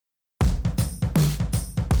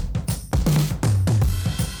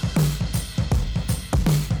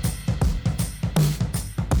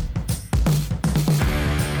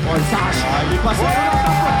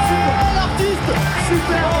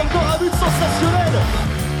Schreuder.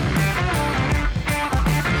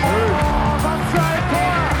 That's right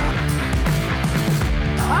there.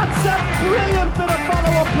 That's a brilliant bit of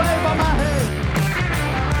follow-up play by Mahe.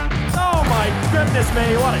 Oh my goodness me,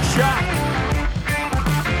 what a shot.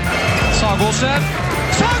 Sagosen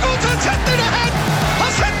setter det hen!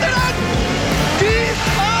 Han setter den! De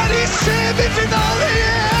i semifinale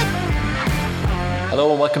igjen! Hello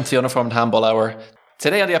and welcome to the Uniformed Handball Hour.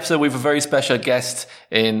 Today on the episode we have a very special guest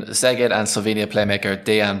in Szeged and Slovenia playmaker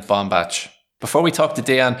Dejan Bombach. Before we talk to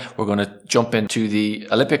Dejan, we're going to jump into the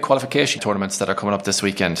Olympic qualification tournaments that are coming up this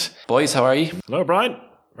weekend. Boys, how are you? Hello, Brian.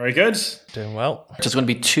 Very good. Doing well. There's going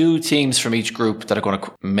to be 2 teams from each group that are going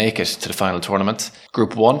to make it to the final tournament.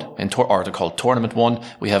 Group 1, or they're called Tournament 1,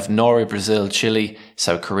 we have Norway, Brazil, Chile,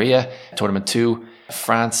 South Korea. Tournament 2,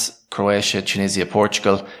 France, Croatia, Tunisia,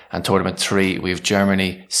 Portugal. And Tournament 3, we have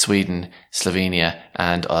Germany, Sweden, Slovenia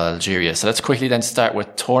and Algeria. So let's quickly then start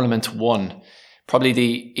with Tournament 1. Probably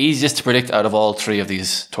the easiest to predict out of all 3 of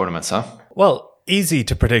these tournaments, huh? Well, easy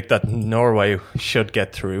to predict that Norway should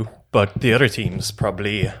get through. But the other team's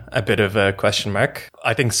probably a bit of a question mark.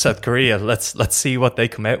 I think South Korea, let's see what they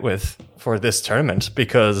come out with for this tournament,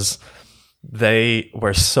 because they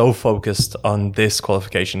were so focused on this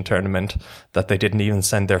qualification tournament that they didn't even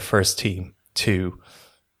send their first team to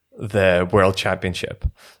the World Championship.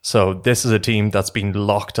 So this is a team that's been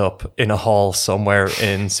locked up in a hall somewhere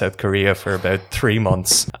in South Korea for about 3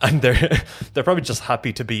 months, and they're probably just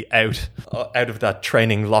happy to be out of that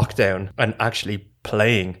training lockdown and actually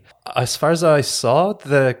playing. As far as I saw,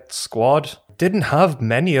 the squad didn't have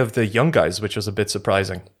many of the young guys, which was a bit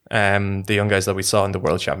surprising. The young guys that we saw in the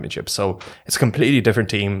World Championship. So it's a completely different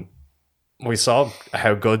team. We saw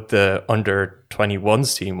how good the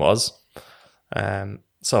under-21s team was.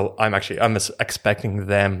 So I'm expecting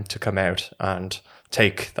them to come out and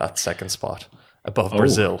take that second spot above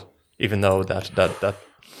Brazil, even though that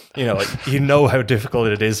you know how difficult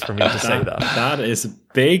it is for me to say that. That is a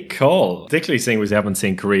big call, particularly seeing we haven't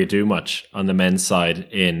seen Korea do much on the men's side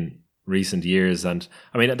in recent years. And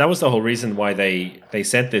I mean, that was the whole reason why they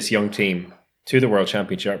sent this young team to the World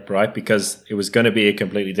Championship, right? Because it was going to be a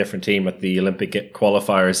completely different team at the Olympic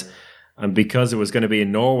qualifiers. And because it was going to be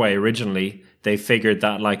in Norway originally, they figured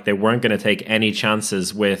that like they weren't going to take any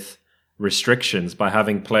chances with restrictions by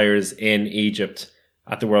having players in Egypt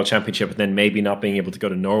at the World Championship and then maybe not being able to go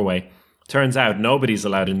to Norway. Turns out nobody's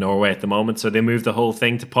allowed in Norway at the moment, so they moved the whole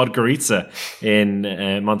thing to Podgorica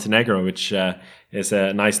in Montenegro, which is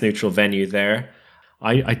a nice neutral venue there.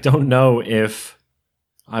 I don't know if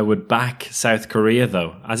I would back South Korea,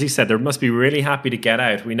 though. As you said, they must be really happy to get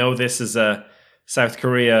out. We know this is a South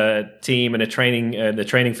Korea team in the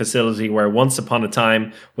training facility where once upon a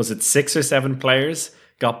time, was it 6 or 7 players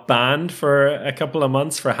got banned for a couple of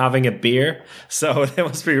months for having a beer. So they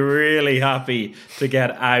must be really happy to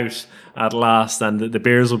get out at last, and the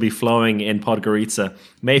beers will be flowing in Podgorica.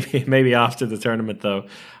 Maybe after the tournament, though.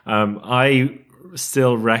 I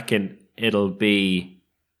still reckon it'll be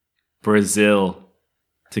Brazil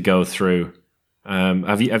to go through.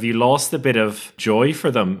 Have you lost a bit of joy for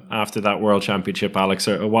them after that World Championship, Alex,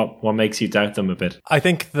 or what makes you doubt them a bit? I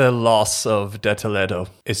think the loss of De Toledo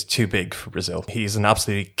is too big for Brazil. He's an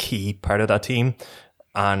absolutely key part of that team,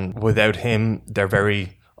 and without him, they're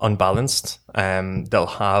very unbalanced.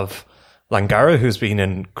 They'll have Langara, who's been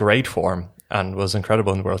in great form and was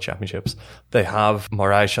incredible in the World Championships. They have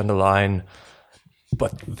Moraes on the line,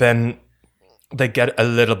 but then they get a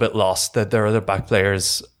little bit lost. That their other back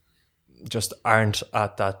players just aren't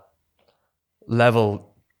at that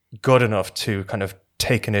level good enough to kind of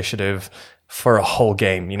take initiative for a whole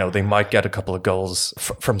game. You know, they might get a couple of goals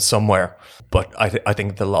from somewhere, but I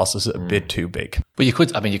think the loss is a bit too big. But you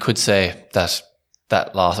could say that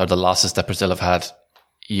loss, or the losses that Brazil have had,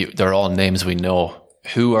 they're all names we know.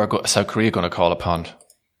 Who are South Korea going to call upon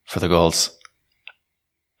for the goals?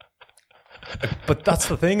 But that's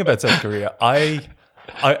the thing about South Korea.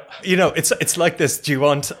 It's like this. Do you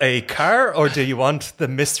want a car or do you want the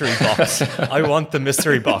mystery box? I want the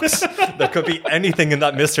mystery box. There could be anything in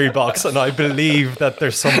that mystery box, and I believe that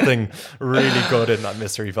there's something really good in that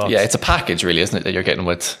mystery box. Yeah, it's a package, really, isn't it, that you're getting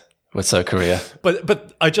with South Korea?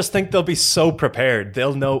 But I just think they'll be so prepared.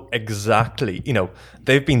 They'll know exactly.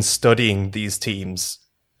 They've been studying these teams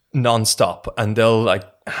nonstop, and they'll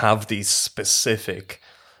have these specific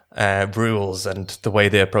rules and the way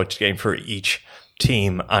they approach the game for each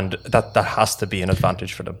team, and that has to be an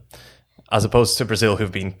advantage for them, as opposed to Brazil,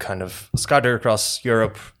 who've been kind of scattered across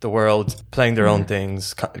Europe, the world, playing their own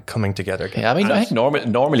things, coming together. Yeah, I mean, I think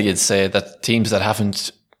normally you'd say that teams that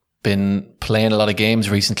haven't been playing a lot of games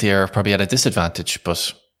recently are probably at a disadvantage,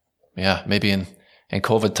 but yeah, maybe in in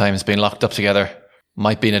COVID times, being locked up together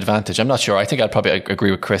might be an advantage. I'm not sure. I think I'd probably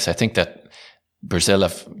agree with Chris. I think that Brazil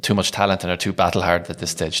have too much talent and are too battle hard at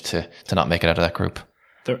this stage to not make it out of that group.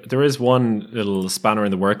 There is one little spanner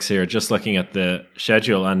in the works here, just looking at the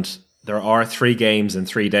schedule, and there are 3 games in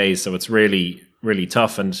 3 days, so it's really, really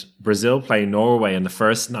tough. And Brazil play Norway in the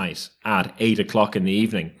first night at 8 o'clock in the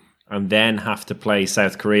evening, and then have to play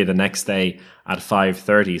South Korea the next day at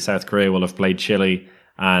 5:30. South Korea will have played Chile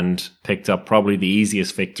and picked up probably the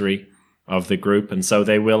easiest victory of the group, and so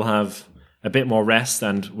they will have a bit more rest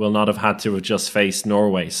and will not have had to have just faced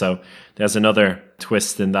Norway. So there's another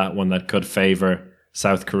twist in that one that could favour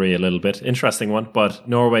South Korea a little bit. Interesting one, but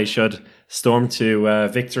Norway should storm to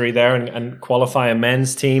victory there and qualify a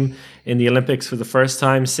men's team in the Olympics for the first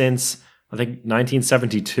time since, I think,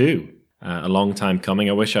 1972. A long time coming.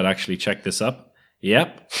 I wish I'd actually checked this up. Yep,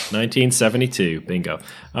 1972. Bingo.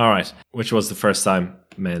 All right. Which was the first time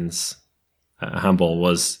men's handball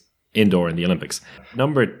was indoor in the Olympics.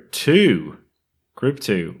 Number 2, Group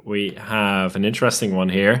 2, we have an interesting one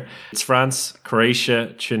here. It's France,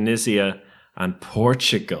 Croatia, Tunisia, and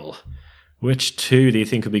Portugal. Which 2 do you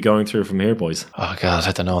think will be going through from here, boys? Oh God,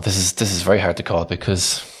 I don't know. This is very hard to call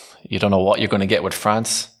because you don't know what you're going to get with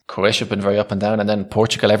France. Croatia have been very up and down, and then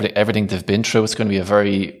Portugal, everything they've been through, it's going to be a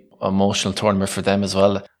very emotional tournament for them as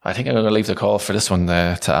well. I think I'm going to leave the call for this one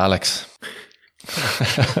to Alex.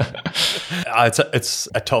 It's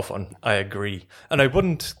a tough one, I agree. And I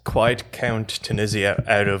wouldn't quite count Tunisia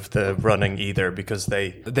out of the running either, because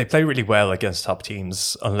they play really well against top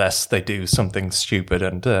teams unless they do something stupid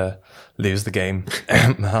and lose the game.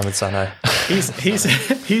 Mohamed Sanai.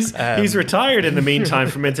 He's retired in the meantime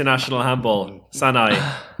from international handball. Sanai,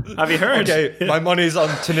 have you heard? Okay, my money's on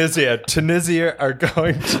Tunisia. Tunisia are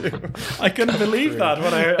going to. I couldn't believe that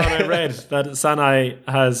when I read that Sanai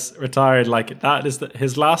has retired. Like, that is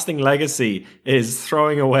his lasting legacy is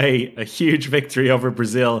throwing away a huge victory over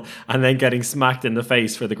Brazil and then getting smacked in the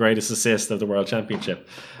face for the greatest assist of the World Championship.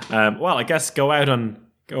 Well, I guess go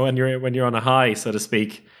when you're on a high, so to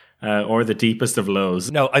speak. Or the deepest of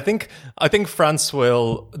lows. No, I think France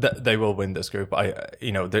will. They will win this group.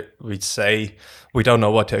 We'd say we don't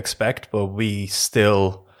know what to expect, but we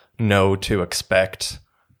still know to expect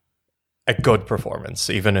a good performance.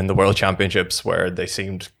 Even in the World Championships, where they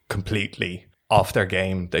seemed completely off their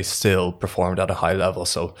game, they still performed at a high level.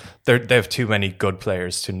 So they have too many good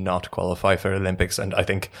players to not qualify for Olympics, and I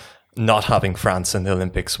think not having France in the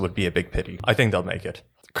Olympics would be a big pity. I think they'll make it.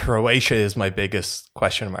 Croatia is my biggest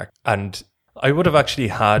question mark. And I would have actually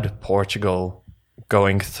had Portugal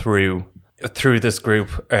going through this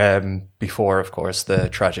group before, of course, the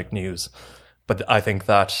tragic news. But I think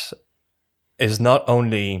that is not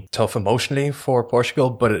only tough emotionally for Portugal,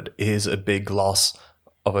 but it is a big loss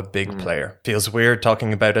of a big player. Feels weird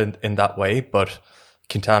talking about it in that way, but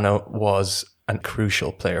Quintana was a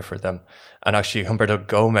crucial player for them. And actually, Humberto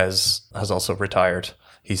Gomez has also retired.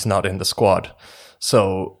 He's not in the squad.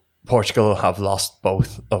 So Portugal have lost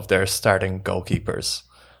both of their starting goalkeepers.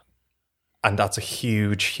 And that's a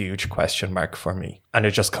huge, huge question mark for me. And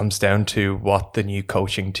it just comes down to what the new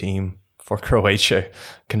coaching team for Croatia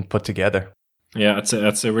can put together. Yeah,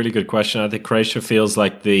 that's a really good question. I think Croatia feels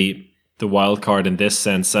like the wild card in this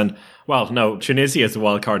sense. And, well, no, Tunisia is the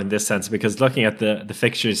wild card in this sense, because looking at the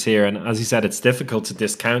fixtures here, and as you said, it's difficult to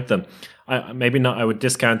discount them. I would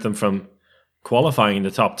discount them from qualifying in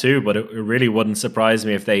the top 2, but it really wouldn't surprise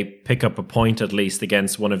me if they pick up a point at least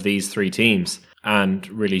against one of these 3 teams and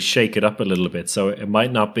really shake it up a little bit. So it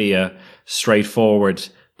might not be a straightforward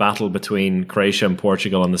battle between Croatia and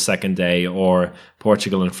Portugal on the second day, or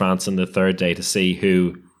Portugal and France on the third day, to see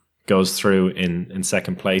who goes through in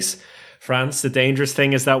second place. France, the dangerous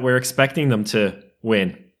thing is that we're expecting them to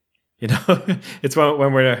win. You know, it's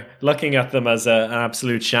when we're looking at them as an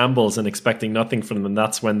absolute shambles and expecting nothing from them.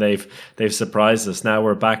 That's when they've surprised us. Now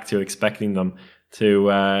we're back to expecting them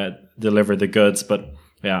to deliver the goods. But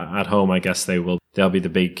yeah, at home, I guess they'll be the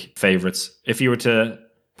big favourites. If you were to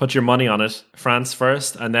put your money on it, France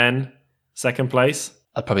first and then second place?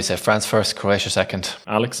 I'd probably say France first, Croatia second.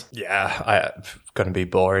 Alex? Yeah, I'm going to be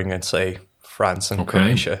boring and say France and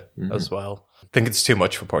Croatia as well. I think it's too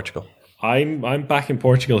much for Portugal. I'm backing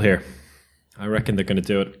Portugal here. I reckon they're going to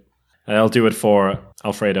do it. They'll do it for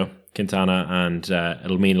Alfredo Quintana, and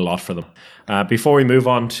it'll mean a lot for them. Before we move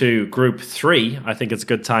on to Group 3, I think it's a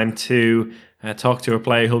good time to talk to a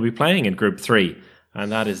player who'll be playing in Group 3,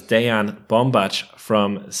 and that is Dejan Bombac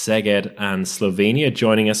from Szeged and Slovenia,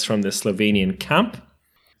 joining us from the Slovenian camp.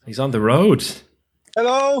 He's on the road.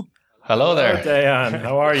 Hello. Hello there. Hello, Dejan.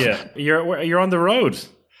 How are you? You're on the road.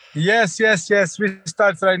 Yes. We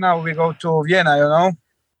start right now. We go to Vienna,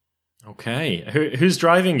 Okay. Who's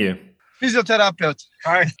driving you? Physiotherapist.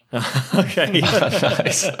 Hi. Okay.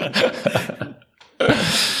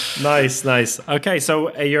 Nice. Okay,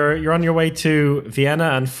 so you're on your way to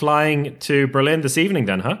Vienna and flying to Berlin this evening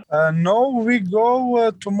then, huh? No, we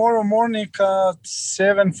go tomorrow morning at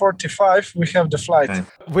 7:45. We have the flight.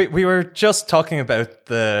 Okay. We were just talking about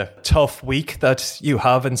the tough week that you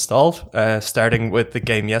have installed, starting with the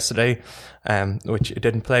game yesterday, which you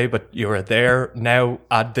didn't play, but you were there now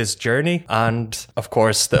at this journey. And of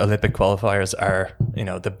course, the Olympic qualifiers are,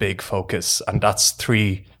 the big focus, and that's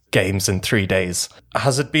 3 games in 3 days.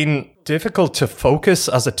 Has it been difficult to focus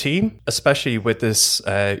as a team, especially with this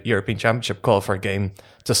European Championship qualifier game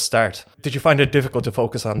to start? Did you find it difficult to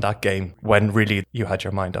focus on that game when really you had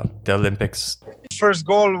your mind on the Olympics? First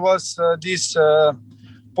goal was this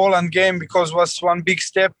Poland game, because was one big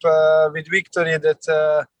step with victory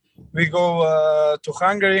that we go to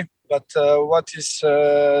Hungary. But what is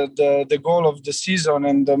the goal of the season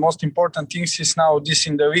and the most important things is now this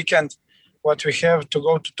in the weekend, what we have to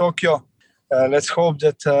go to Tokyo. Let's hope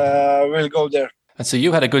that we'll go there. And so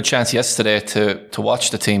you had a good chance yesterday to watch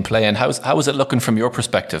the team play. And how was it looking from your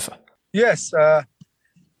perspective? Yes,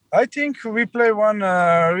 I think we play one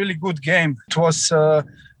really good game. It was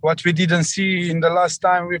what we didn't see in the last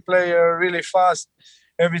time. We play really fast.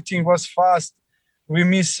 Everything was fast. We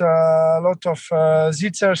miss a lot of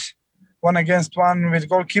zitzers, 1 against 1 with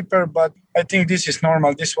goalkeeper. But I think this is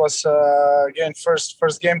normal. This was again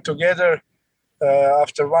first game together.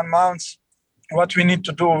 After 1 month, what we need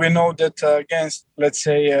to do, we know that against, let's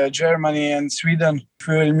say, Germany and Sweden, if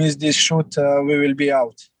we will miss this shoot, we will be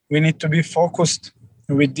out. We need to be focused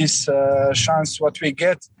with this chance what we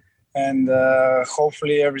get, and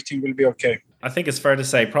hopefully everything will be okay. I think it's fair to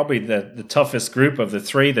say probably the toughest group of the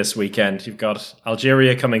 3 this weekend. You've got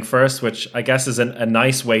Algeria coming first, which I guess is a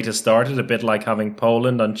nice way to start it, a bit like having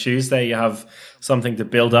Poland on Tuesday. You have something to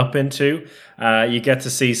build up into. You get to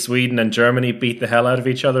see Sweden and Germany beat the hell out of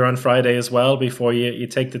each other on Friday as well before you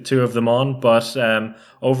take the 2 of them on. But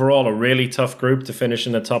overall, a really tough group to finish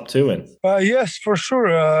in the top 2 in. Yes, for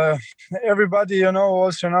sure. Everybody,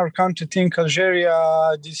 also in our country think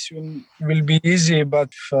Algeria, this will be easy.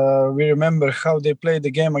 But we remember how they played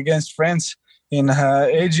the game against France in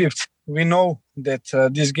Egypt. We know that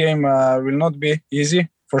this game will not be easy,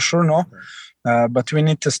 for sure, no. But we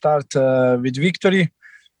need to start with victory.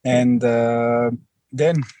 And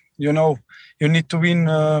then, you need to win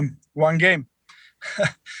 1 game.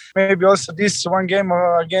 Maybe also this 1 game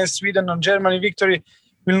against Sweden and Germany victory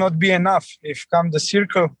will not be enough. If come the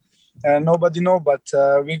circle, nobody know, but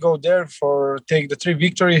we go there for take the 3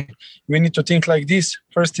 victory. We need to think like this.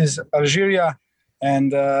 First is Algeria,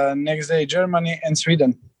 and next day Germany and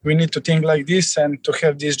Sweden. We need to think like this and to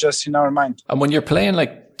have this just in our mind. And when you're playing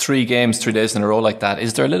like 3 games, 3 days in a row like that,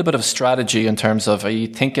 is there a little bit of strategy in terms of, are you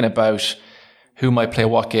thinking about who might play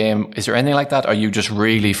what game? Is there anything like that? Are you just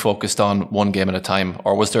really focused on 1 game at a time?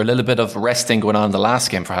 Or was there a little bit of resting going on in the last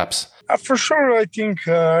game, perhaps? For sure, I think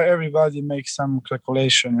everybody makes some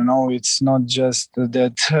calculation, It's not just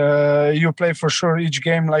that you play for sure each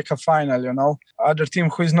game like a final, Other team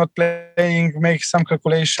who is not playing makes some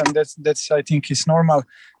calculation. That's I think is normal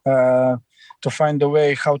to find a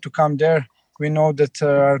way how to come there. We know that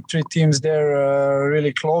 3 teams there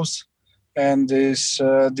really close, and this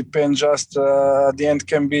depends just at the end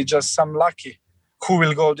can be just some lucky who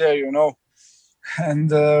will go there,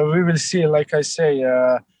 And we will see, like I say,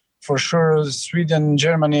 for sure Sweden,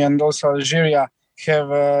 Germany, and also Algeria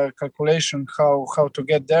have a calculation how to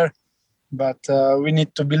get there. But we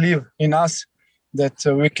need to believe in us that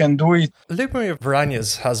we can do it. Lubomir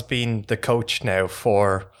Vranjes has been the coach now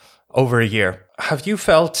for over a year. Have you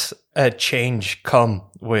felt a change come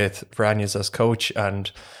with Vranjes as coach,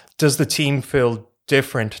 and does the team feel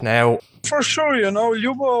different now? For sure,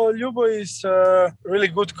 Ljubo is a really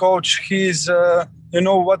good coach. He's,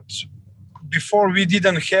 what before we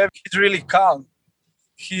didn't have. He's really calm.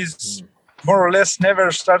 He's more or less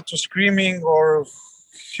never start to screaming or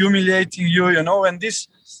humiliating you, and this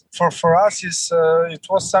for us is it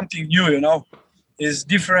was something new, It's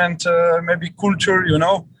different, maybe culture,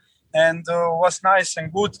 and was nice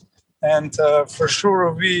and good. And for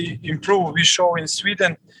sure we improve. We show in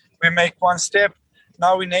Sweden, we make 1 step.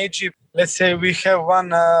 Now in Egypt, let's say we have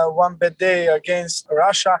one bad day against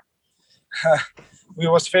Russia. We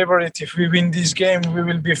was favorite. If we win this game, we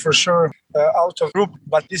will be for sure out of group.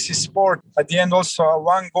 But this is sport. At the end, also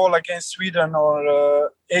 1 goal against Sweden or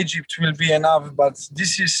Egypt will be enough. But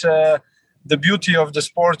this is the beauty of the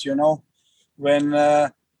sport, when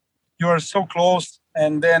you are so close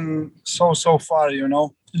and then so far,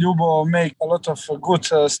 Ljubo make a lot of good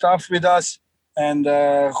stuff with us. and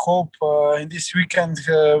hope in this weekend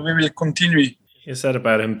we will continue. You said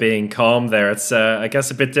about him being calm there. It's, I guess,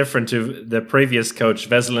 a bit different to the previous coach,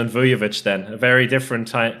 Veselin Vujovic, then. A very different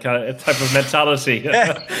type of mentality.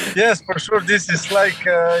 Yes, for sure. This is like,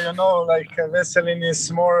 Veselin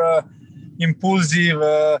is more impulsive.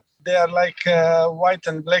 They are like white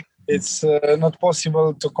and black. It's not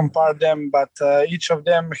possible to compare them, but each of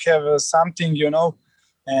them have something,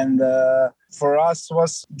 And for us,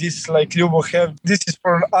 was this like Lubo have, this is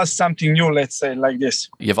for us something new, let's say, like this.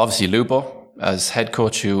 You have obviously Lubo as head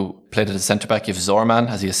coach who played at the centre-back. You have Zorman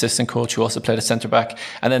as the assistant coach who also played at centre-back.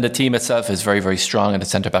 And then the team itself is very, very strong in the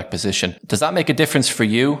centre-back position. Does that make a difference for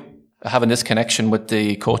you, having this connection with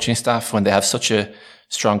the coaching staff when they have such a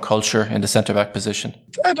strong culture in the centre-back position?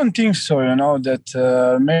 I don't think so,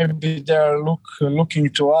 that maybe they're looking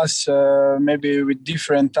to us maybe with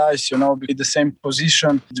different eyes, with the same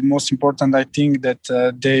position. The most important, I think, that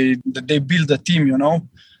they build a team,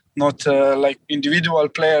 not like individual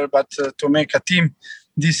player, but to make a team.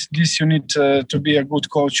 This you need to be a good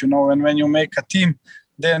coach, and when you make a team,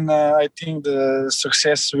 then I think the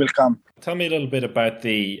success will come. Tell me a little bit about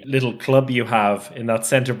the little club you have in that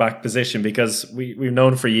centre-back position, because we've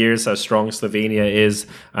known for years how strong Slovenia is.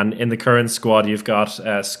 And in the current squad, you've got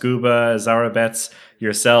Skuba, Zarabets,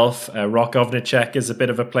 yourself, Rokovnicek is a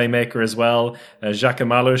bit of a playmaker as well. Žaka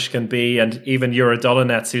Maluš can be, and even Jure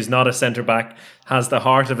Dolinets, who's not a centre-back, has the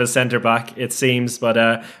heart of a centre-back, it seems, but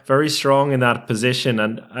very strong in that position.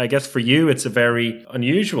 And I guess for you, it's a very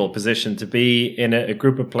unusual position to be in a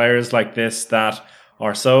group of players like this that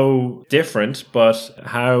are so different. But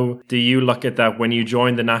how do you look at that when you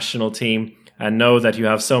join the national team and know that you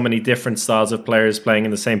have so many different styles of players playing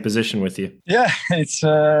in the same position with you? Yeah, it's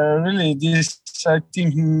really this. I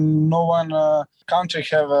think no one country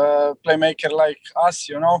have a playmaker like us,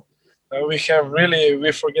 we have really,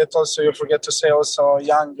 you forget to say also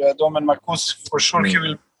young Domen Makus. For sure, he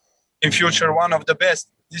will in future one of the best.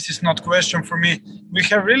 This is not question for me. We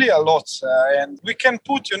have really a lot, and we can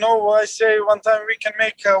put, I say one time we can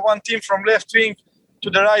make one team from left wing to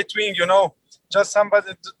the right wing, just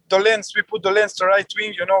somebody, Dolens, we put Dolens to right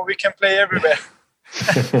wing, we can play everywhere.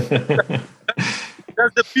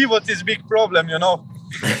 That's the pivot is big problem,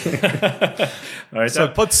 Right, so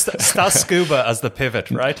put Stas Skuba as the pivot,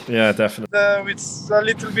 right? Yeah, definitely. With a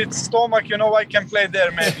little bit stomach, I can play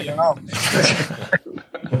there maybe, and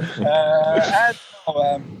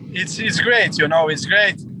it's great, it's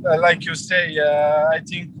great. Like you say, I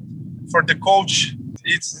think for the coach,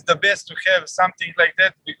 it's the best to have something like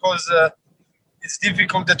that, because it's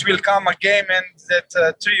difficult that will come a game and that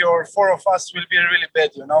 3 or 4 of us will be really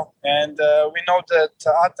bad, And we know that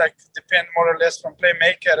attack depend more or less from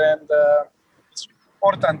playmaker, and it's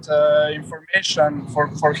important information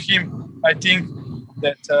for him, I think,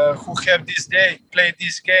 that who have this day, play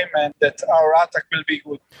this game, and that our attack will be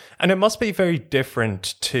good. And it must be very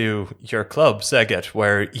different to your club, Szeged,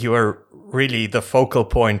 where you are really the focal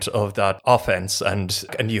point of that offense and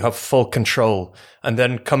you have full control. And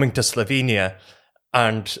then coming to Slovenia,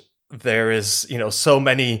 and there is, so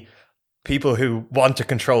many people who want to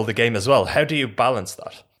control the game as well. How do you balance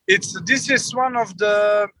that? This is one of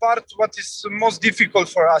the part what is most difficult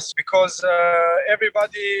for us, because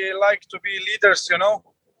everybody like to be leaders,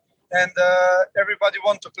 and everybody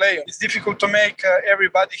want to play. It's difficult to make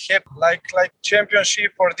everybody happy. Like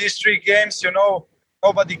championship or these 3 games,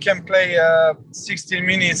 nobody can play 16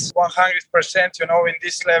 minutes 100%, in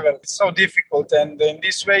this level. It's so difficult, and in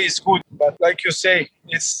this way it's good. But like you say,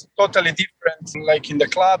 it's totally different. Like in the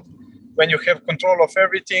club, when you have control of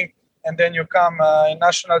everything, and then you come in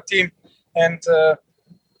national team, and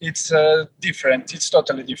it's different. It's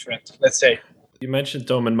totally different, let's say. You mentioned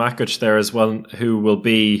Domen Makuc there as well, who will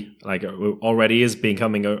be, already is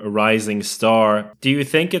becoming a rising star. Do you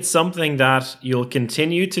think it's something that you'll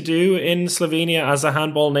continue to do in Slovenia as a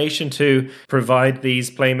handball nation, to provide these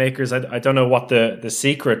playmakers? I don't know what the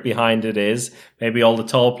secret behind it is. Maybe all the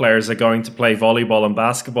tall players are going to play volleyball and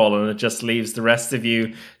basketball, and it just leaves the rest of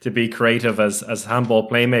you to be creative as handball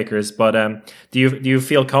playmakers. But do you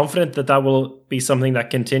feel confident that will be something that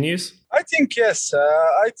continues? I think yes.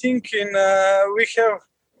 I think we have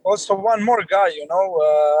also one more guy.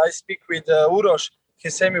 I speak with Uroš. He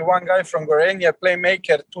sent me one guy from Gorenje,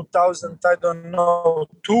 playmaker,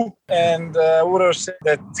 2002, and Uroš said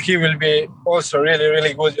that he will be also really,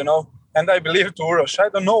 really good. And I believe to Uroš. I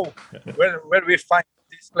don't know where we find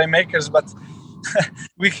these playmakers, but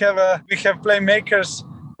we have playmakers.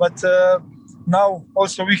 But now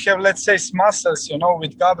also we have, let's say, muscles.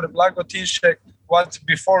 With Gabriel Blagotinšek, what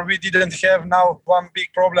before we didn't have. Now one big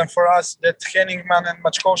problem for us that Henningman and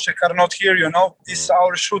Maćkošek are not here. This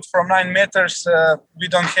our shoot from 9 meters. We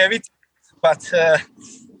don't have it, but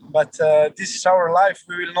this is our life.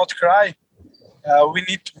 We will not cry. We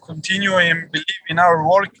need to continue and believe in our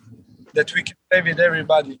work that we can play with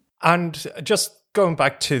everybody. And just going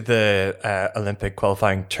back to the Olympic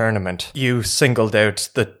qualifying tournament, you singled out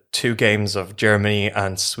the 2 games of Germany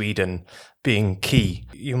and Sweden being key.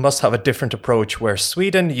 You must have a different approach where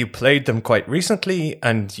Sweden, you played them quite recently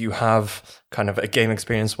and you have kind of a game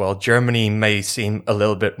experience, while Germany may seem a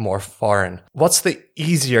little bit more foreign. What's the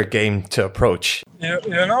easier game to approach?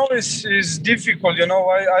 It's difficult.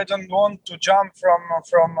 I don't want to jump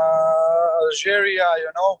from Algeria,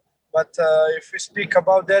 but if we speak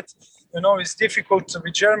about that, it's difficult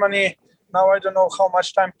with Germany. Now I don't know how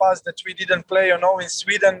much time passed that we didn't play, in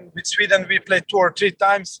Sweden. With Sweden, we played 2 or 3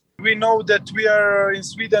 times. We know that we are in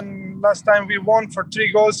Sweden. Last time we won for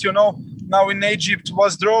 3 goals, Now in Egypt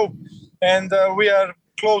was draw. And we are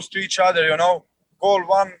close to each other, Goal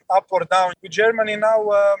 1, up or down. With Germany now,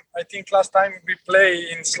 I think last time we played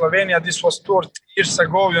in Slovenia, this was 2 or 3 years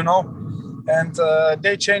ago, And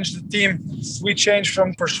they changed the team. We changed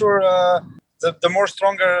for sure. The more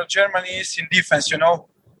stronger Germany is in defense,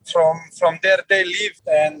 From there they leave,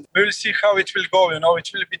 and we will see how it will go. It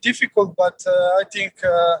will be difficult, but I think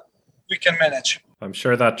we can manage. I'm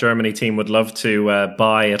sure that Germany team would love to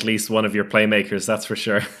buy at least one of your playmakers, that's for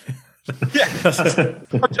sure. Yeah,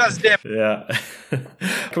 not just them. Yeah.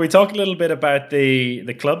 Can we talk a little bit about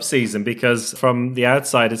the club season? Because from the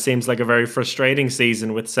outside, it seems like a very frustrating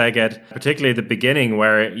season with Szeged, particularly at the beginning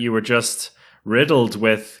where you were just riddled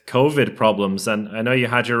with COVID problems. And I know you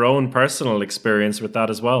had your own personal experience with that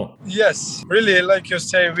as well. Yes, really, like you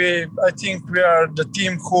say, I think we are the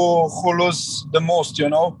team who lose the most,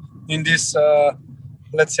 in this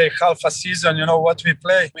let's say half a season, what we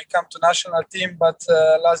play. We come to national team, but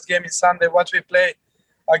last game is Sunday, what we play,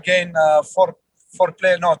 again,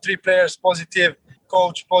 3 players positive,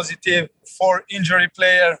 coach positive, 4 injury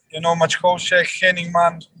player, Maćkošek,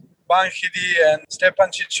 Henningman, Banhidi and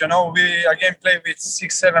Stepancic, we again play with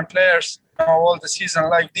 6-7 players all the season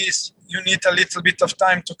like this. You need a little bit of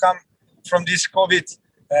time to come from this COVID.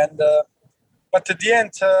 And but at the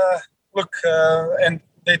end, and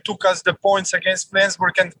they took us the points against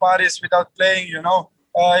Flensburg and Paris without playing,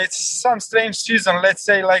 It's some strange season, let's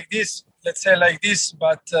say like this.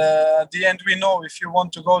 But at the end, we know if you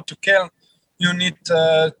want to go to Keln, you need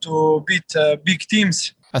to beat big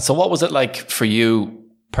teams. And so what was it like for you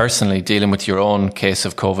personally dealing with your own case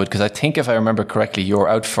of COVID? Because I think if I remember correctly, you were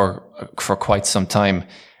out for quite some time.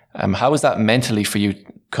 How was that mentally for you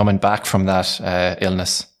coming back from that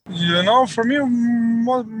illness? For me,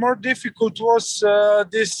 more difficult was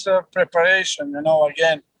this preparation.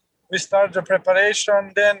 Again, we started the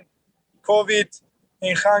preparation, then COVID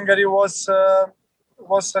in Hungary was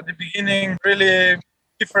at the beginning really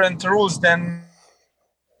different rules than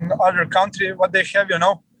other country. What they have,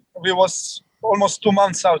 we was almost 2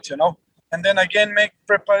 months out, and then again make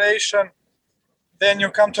preparation. Then you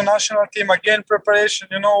come to national team, again preparation.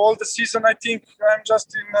 All the season I think I'm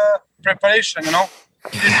just in preparation.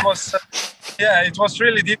 This was, it was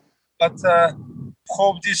really deep, but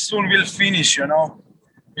hope this soon will finish.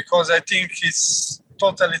 Because I think it's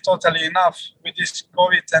totally enough with this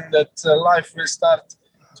COVID, and that life will start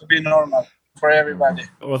to be normal for everybody.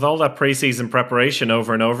 With all that preseason preparation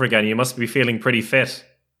over and over again, you must be feeling pretty fit.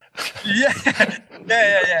 Yeah.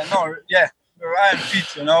 I'm fit,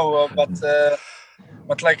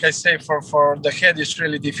 but like I say, for the head, it's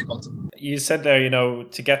really difficult. You said there,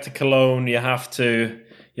 to get to Cologne, you have to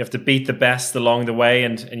beat the best along the way,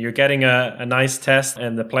 and you're getting a nice test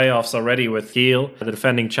in the playoffs already with Kiel, the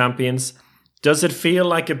defending champions. Does it feel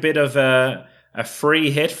like a bit of a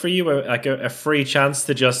free hit for you, like a free chance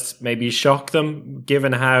to just maybe shock them,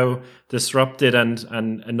 given how disrupted and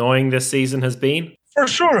annoying this season has been? For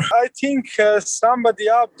sure. I think somebody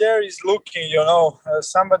up there is looking,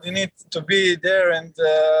 somebody needs to be there. And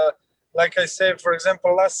like I said, for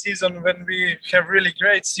example, last season when we have really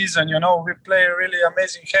great season, we play really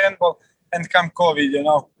amazing handball and come COVID,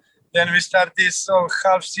 Then we start this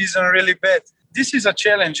half season really bad. This is a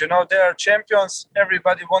challenge, they are champions.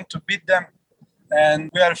 Everybody wants to beat them. And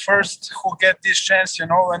we are first who get this chance,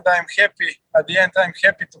 and I'm happy. At the end, I'm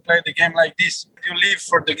happy to play the game like this. You live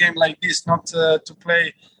for the game like this, not to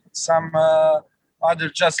play some other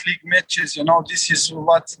just league matches. This is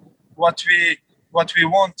what we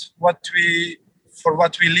want, what we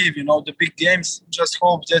live. The big games. Just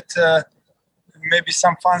hope that maybe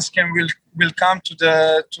some fans will come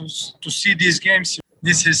to see these games.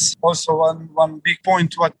 this is also one big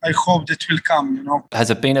point what I hope that will come, you know. Has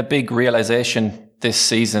it been a big realization this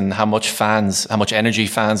season how much energy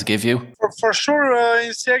fans give you? For sure,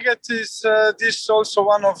 in Szeged is this also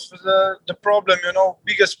one of the problem, you know,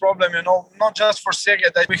 biggest problem, you know, not just for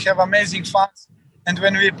Szeged. We have amazing fans, and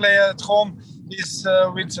when we play at home, is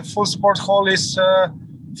with a full sport hall is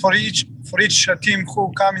for each team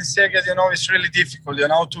who come in Szeged, you know, it's really difficult, you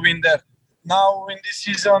know, to win there. Now in this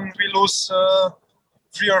season we lose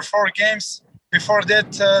 3 or 4 games. Before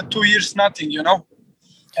that, 2 years nothing, you know,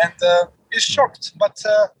 and it's shocked. But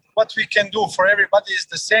what we can do for everybody is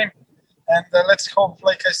the same. And let's hope,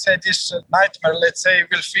 like I said, this nightmare, let's say,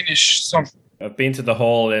 will finish soon. I've been to the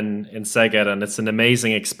hall in Szeged, and it's an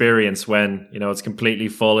amazing experience when, you know, it's completely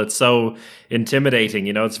full. It's so intimidating,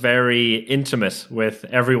 you know, it's very intimate with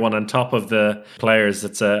everyone on top of the players.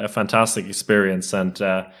 It's a fantastic experience. And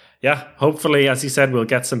hopefully, as you said, we'll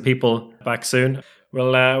get some people back soon.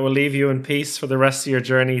 We'll leave you in peace for the rest of your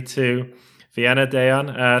journey to Vienna,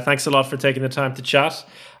 Dejan. Thanks a lot for taking the time to chat.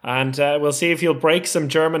 And we'll see if you'll break some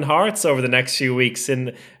German hearts over the next few weeks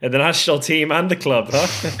in the national team and the club, huh?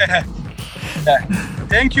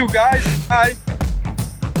 Thank you, guys. Bye.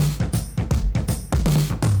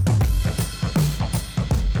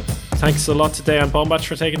 Thanks a lot to Dejan Bombac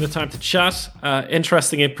for taking the time to chat.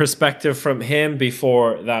 Interesting in perspective from him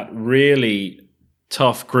before that really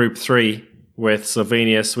tough Group 3 with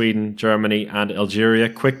Slovenia, Sweden, Germany and Algeria.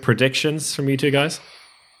 Quick predictions from you two guys?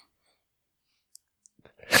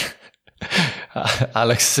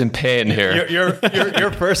 Alex is in pain here.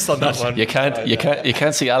 You're first on that one. You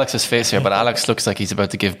can't see Alex's face here, but Alex looks like he's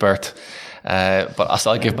about to give birth. But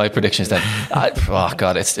I'll give my predictions then.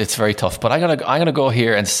 It's very tough. But I'm gonna go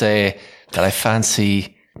here and say that I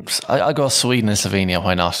fancy. I'll go Sweden and Slovenia.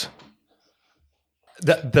 Why not?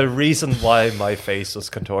 The reason why my face was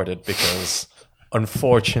contorted because,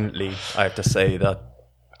 unfortunately, I have to say that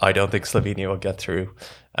I don't think Slovenia will get through,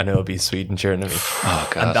 and it will be Sweden, Germany. Oh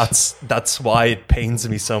God! And that's why it pains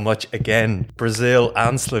me so much. Again, Brazil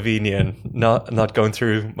and Slovenia not going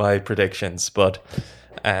through my predictions, but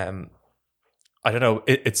I don't know.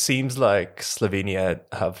 It seems like Slovenia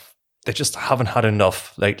they just haven't had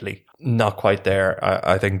enough lately. Not quite there.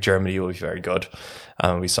 I think Germany will be very good,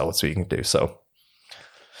 and we saw what Sweden can do. So.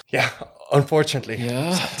 Yeah, unfortunately. Yeah,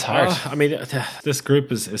 it's hard. I mean, this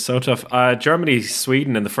group is so tough. Germany,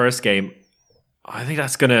 Sweden in the first game. I think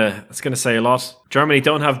that's gonna say a lot. Germany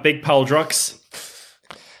don't have big Paul Drux.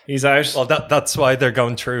 He's out. Well, that's why they're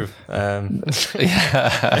going through.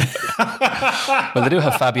 Yeah. Well, they do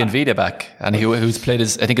have Fabian Wiede back, and who's played I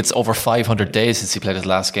think it's over 500 days since he played his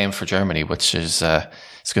last game for Germany, which is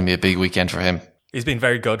it's going to be a big weekend for him. He's been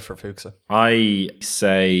very good for Fuchs. I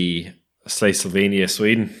say Slovenia,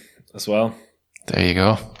 Sweden as well. There you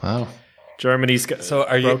go. Wow. Germany's got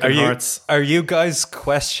hearts. Are you guys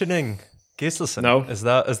questioning Gislason? No. Is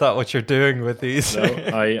that what you're doing with these? No,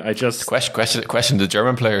 I just question the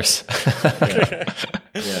German players.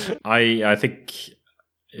 Yeah. I think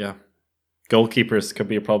goalkeepers could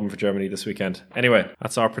be a problem for Germany this weekend. Anyway,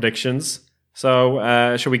 that's our predictions.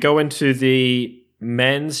 So shall we go into the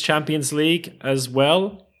men's Champions League as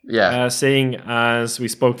well? Yeah. Seeing as we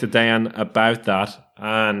spoke to Dejan about that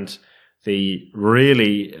and the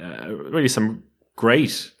really some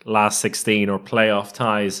great last 16 or playoff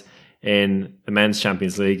ties in the men's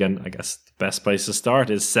Champions League, and I guess the best place to start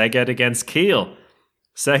is Szeged against Kiel.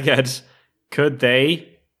 Szeged, could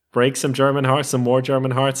they break some more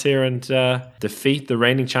German hearts here and defeat the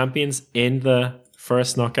reigning champions in the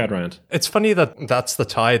first knockout round? It's funny that that's the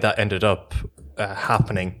tie that ended up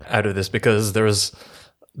happening out of this, because there was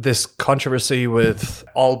this controversy with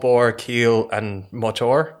Aalborg, Kiel and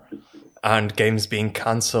Motor, and games being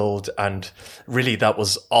cancelled, and really that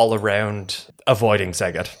was all around avoiding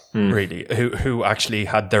Szeged, really, who actually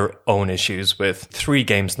had their own issues with 3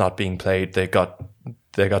 games not being played. They got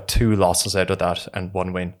 2 losses out of that and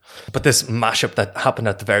 1 win. But this mashup that happened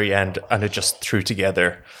at the very end, and it just threw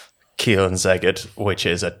together Kiel and Szeged, which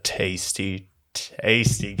is a tasty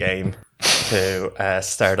game to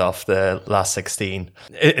start off the last 16.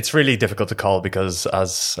 It's really difficult to call because,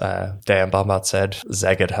 as Dejan Bombac said,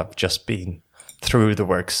 Szeged have just been through the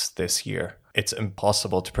works this year. It's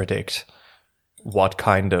impossible to predict what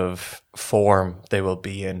kind of form they will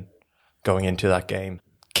be in going into that game.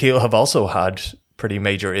 Kiel have also had pretty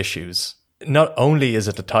major issues. Not only is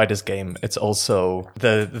it the tightest game, it's also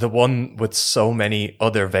the one with so many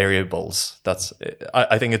other variables.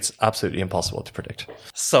 I think it's absolutely impossible to predict.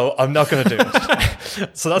 So I'm not going to do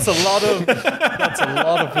it. So that's a lot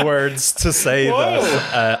of words to say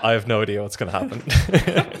that I have no idea what's going to happen.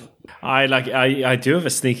 I do have a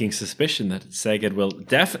sneaking suspicion that Szeged will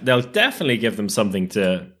they'll definitely give them something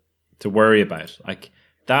to worry about. Like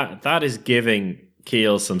that is giving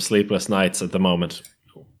Kiel some sleepless nights at the moment,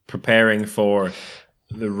 preparing for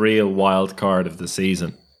the real wild card of the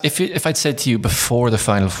season. If I'd said to you before the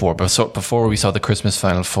Final Four, before we saw the Christmas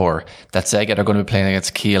Final Four, that Szeged are going to be playing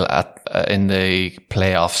against Kiel in the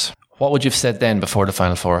playoffs, what would you have said then before the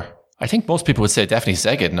Final Four? I think most people would say definitely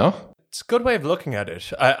Szeged, no? It's a good way of looking at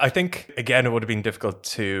it. I think, again, it would have been difficult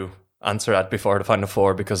to answer that before the Final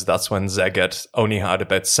Four because that's when Szeged only had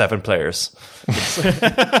about 7 players.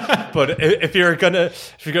 But if you're gonna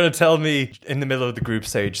tell me in the middle of the group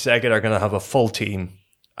stage, Szeged are going to have a full team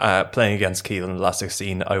playing against Kiel in the last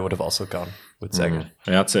 16, I would have also gone with Szeged.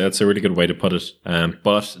 Yeah, that's a really good way to put it.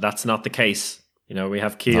 But that's not the case. You know, we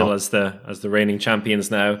have Kiel as the reigning champions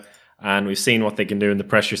now, and we've seen what they can do in the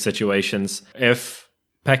pressure situations. If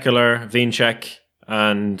Pekular, Vincek,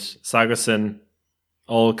 and Sagosen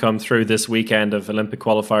all come through this weekend of Olympic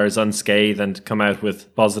qualifiers unscathed and come out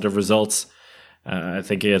with positive results, I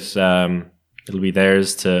think it'll be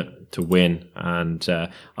theirs to win. And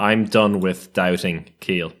I'm done with doubting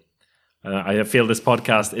Kiel. I feel this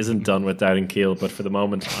podcast isn't done with doubting Kiel, but for the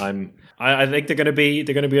moment, I think they're going to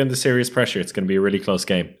be under serious pressure. It's going to be a really close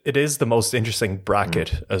game. It is the most interesting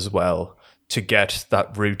bracket as well to get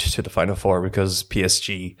that route to the Final Four because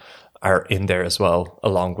PSG are in there as well,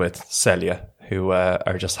 along with Celje, who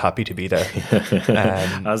are just happy to be there.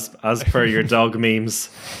 As per your dog memes,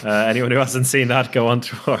 anyone who hasn't seen that, go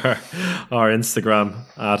onto our Instagram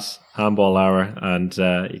at Handball Hour, and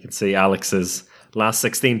you can see Alex's last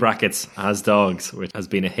 16 brackets as dogs, which has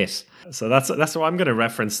been a hit. So that's why I'm going to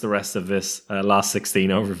reference the rest of this last 16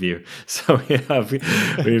 overview. So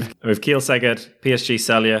we've Kiel, Szeged, PSG,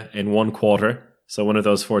 Celje in one quarter. So one of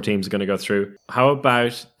those 4 teams is going to go through. How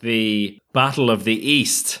about the Battle of the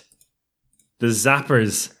East? The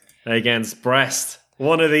Zappers against Brest.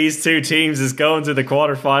 One of these 2 teams is going to the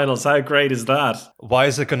quarterfinals. How great is that? Why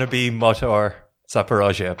is it going to be Motor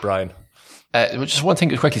Zaporozhye, Brian? Just one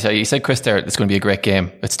thing quickly. So you said, Chris, there it's going to be a great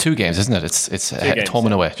game. It's 2 games, isn't it? It's games, home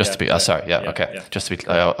and away. Just to be. Sorry. Yeah. Okay. Yeah. Just to be.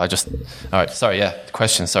 All right. Sorry. Yeah.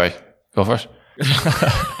 Question. Sorry. Go for it.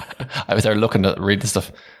 I was there looking to read the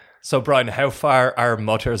stuff. So, Brian, how far are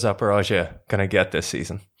Motor Zaporozhye going to get this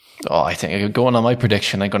season? Oh, I think going on my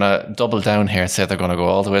prediction, I'm going to double down here and say they're going to go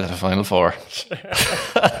all the way to the Final Four.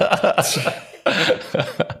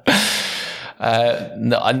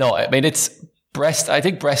 No. I mean, it's Brest. I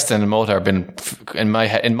think Brest and Motor have been in my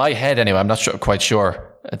head anyway. I'm not quite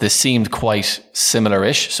sure. They seemed quite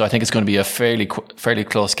similar-ish, so I think it's going to be a fairly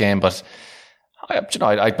close game. But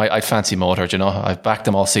I'd fancy Motor. You know, I've backed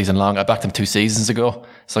them all season long. I backed them 2 seasons ago,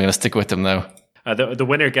 so I'm going to stick with them now. The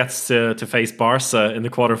winner gets to face Barca in the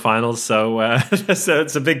quarterfinals, so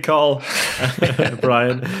it's a big call,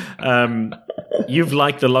 Brian. You've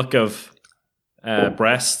liked the look of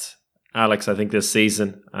Brest, Alex, I think this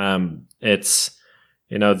season. It's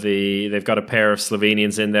they've got a pair of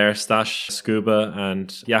Slovenians in there, Stash Skuba and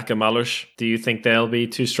Jaka Maluš. Do you think they'll be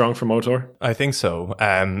too strong for Motor? I think so.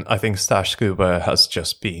 I think Stash Skuba has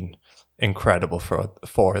just been incredible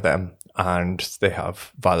for them, and they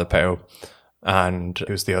have Valipau. And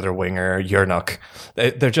who's the other winger? Jurnak.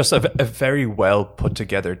 They're just a very well put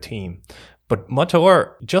together team. But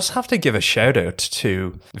Motor just have to give a shout out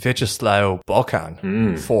to Vyacheslav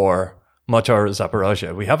Bokan for Motor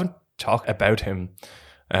Zaporozhye. We haven't talked about him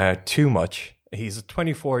too much. He's a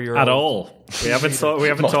 24-year-old. At all. We haven't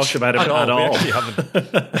talked about him at all. We actually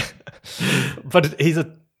haven't. But he's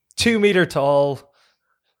a 2 meter tall,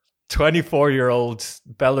 24-year-old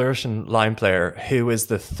Belarusian line player who is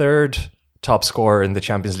the 3rd top scorer in the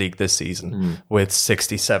Champions League this season with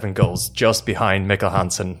 67 goals, just behind Mikkel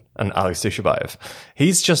Hansen and Alex Dushabayev.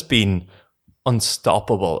 He's just been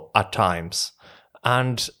unstoppable at times.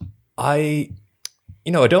 And I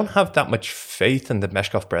don't have that much faith in the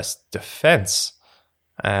Meshkov Brest defense.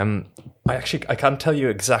 I can't tell you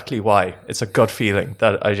exactly why. It's a gut feeling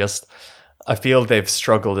that I feel they've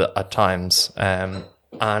struggled at times.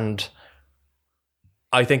 And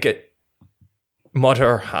I think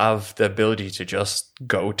Motor have the ability to just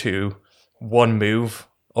go to one move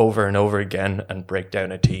over and over again and break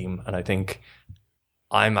down a team. And I think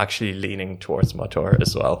I'm actually leaning towards Motor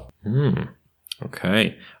as well.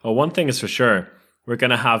 Okay. Well, one thing is for sure. We're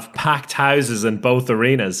going to have packed houses in both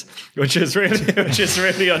arenas, which is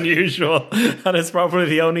really unusual. And it's probably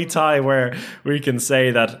the only tie where we can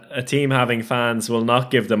say that a team having fans will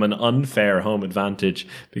not give them an unfair home advantage,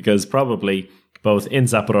 because probably both in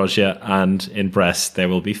Zaporozhye and in Brest, there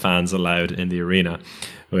will be fans allowed in the arena,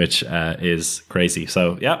 which is crazy.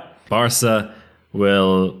 So, yeah, Barca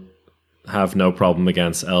will have no problem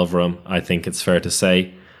against Elverum, I think it's fair to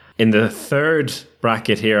say. In the third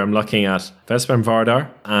bracket here, I'm looking at Veszprém Vardar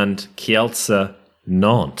and Kielce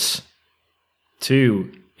Nantes.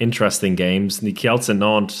 Two interesting games. The Kielce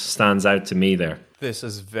Nantes stands out to me there. This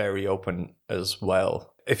is very open as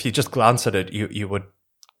well. If you just glance at it, you would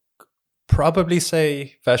probably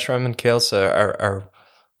say Veszprém and Kielce are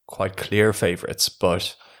quite clear favourites,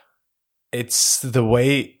 but it's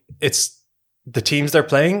the teams they're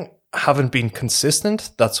playing haven't been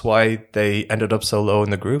consistent. That's why they ended up so low in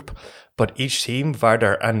the group. But each team,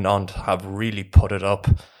 Vardar and Nantes, have really put it up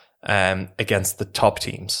against the top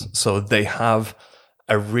teams. So they have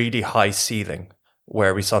a really high ceiling,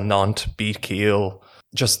 where we saw Nantes beat Kiel.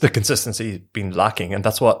 Just the consistency been lacking, and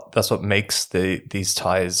that's what makes these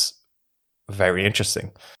ties very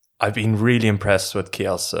interesting. I've been really impressed with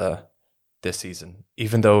Kielce this season,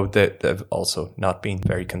 even though they've also not been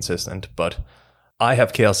very consistent. But I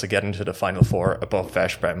have Kielce getting to the Final Four above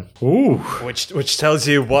Veszprém. Ooh. Which tells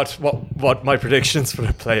you what my predictions for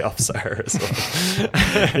the playoffs are as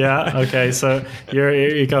well. Yeah, okay, so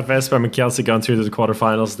you got Veszprém and Kielce going through to the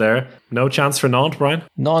quarterfinals there. No chance for Nantes, Brian?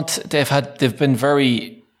 Nantes, they've been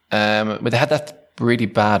very, but they had that really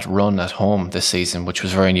bad run at home this season, which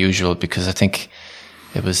was very unusual because I think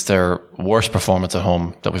it was their worst performance at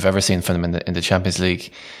home that we've ever seen from them in the Champions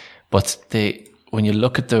League. But when you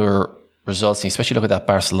look at their results, and especially look at that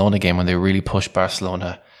Barcelona game when they really pushed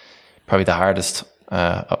Barcelona, probably the hardest,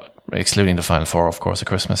 excluding the Final Four, of course, at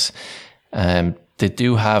Christmas. They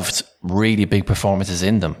do have really big performances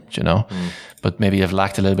in them, but maybe they've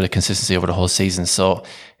lacked a little bit of consistency over the whole season. So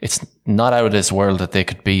it's not out of this world that they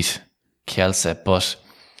could beat Kielce, but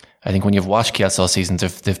I think when you've watched Kielce all season,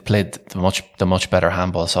 they've played the much better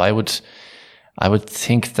handball. So I would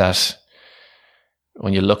think that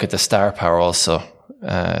when you look at the star power also,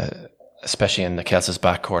 especially in the Kielce's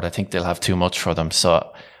backcourt, I think they'll have too much for them.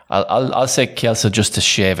 So I'll say Kielce just to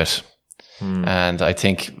shave it. And I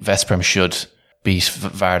think Veszprém should beat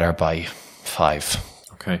Vardar by 5.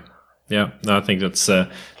 Okay. Yeah, no, I think that's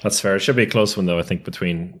fair. It should be a close one, though, I think,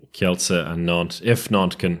 between Kielce and Nantes, if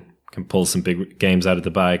Nantes can pull some big games out of the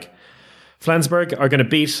bag. Flensburg are going to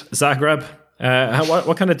beat Zagreb.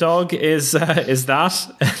 What kind of dog is that?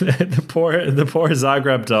 the poor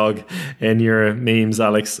Zagreb dog in your memes,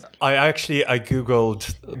 Alex. I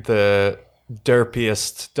googled the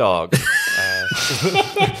derpiest dog,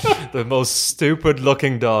 the most stupid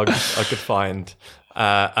looking dog I could find.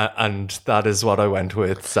 And that is what I went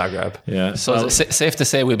with, Zagreb. Yeah. So safe to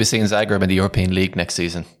say we'll be seeing Zagreb in the European League next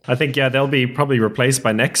season. I think, they'll be probably replaced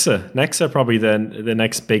by Nexa. Nexa probably the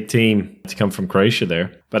next big team to come from Croatia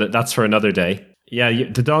there. But that's for another day. Yeah,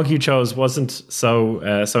 the dog you chose wasn't so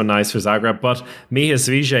nice for Zagreb, but Miha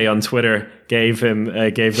Zvije on Twitter gave them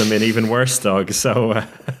an even worse dog. So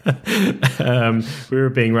we were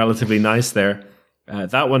being relatively nice there.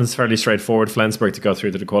 That one is fairly straightforward, Flensburg to go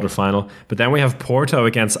through to the quarterfinal. But then we have Porto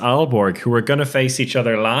against Aalborg, who were going to face each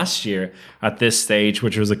other last year at this stage,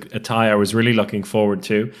 which was a tie I was really looking forward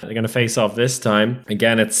to. They're going to face off this time.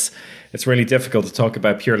 Again, it's really difficult to talk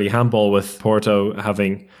about purely handball with Porto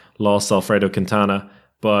having lost Alfredo Quintana,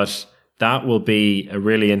 but that will be a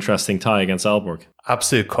really interesting tie against Aalborg.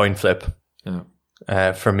 Absolute coin flip.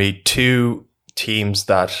 Yeah. For me, two teams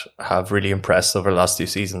that have really impressed over the last 2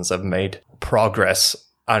 seasons have made progress,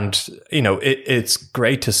 and it's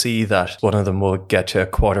great to see that one of them will get to a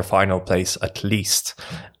quarterfinal place at least,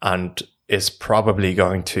 and is probably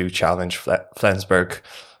going to challenge Flensburg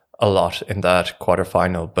a lot in that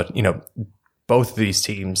quarterfinal. But both of these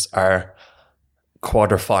teams are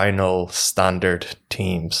quarterfinal standard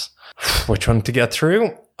teams. Which one to get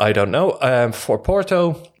through? I don't know. For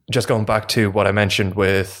Porto, just going back to what I mentioned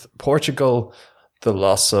with Portugal, the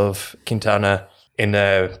loss of Quintana in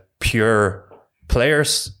a pure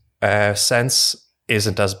players sense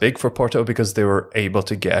isn't as big for Porto because they were able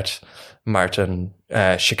to get Martin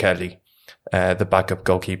Shkreli, the backup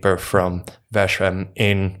goalkeeper from Veszprém,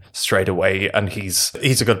 in straight away, and he's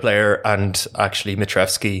a good player. And actually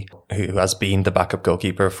Mitrevski, who has been the backup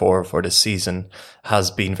goalkeeper for this season,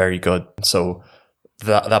 has been very good. So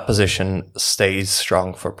that position stays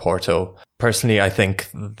strong for Porto. Personally, I think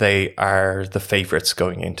they are the favourites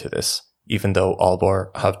going into this, even though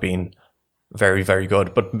Aalborg have been very, very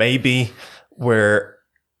good. But maybe we're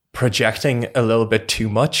projecting a little bit too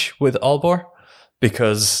much with Aalborg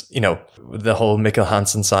because, the whole Mikkel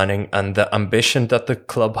Hansen signing and the ambition that the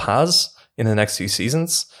club has in the next few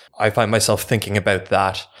seasons. I find myself thinking about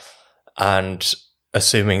that and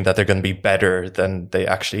assuming that they're going to be better than they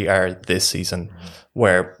actually are this season,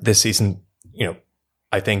 where this season,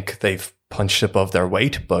 I think they've punched above their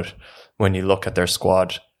weight. But when you look at their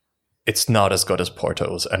squad, it's not as good as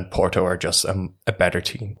Porto's, and Porto are just a better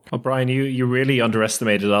team. Well, Brian, you really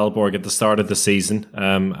underestimated Aalborg at the start of the season,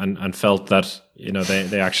 and felt that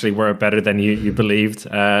they actually were better than you believed.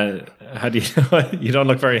 How do you don't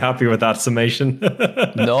look very happy with that summation?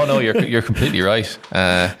 No, you're completely right.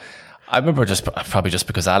 I remember probably just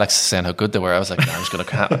because Alex is saying how good they were, I was like, I'm just going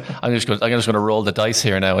to roll the dice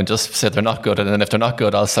here now and just say they're not good, and then if they're not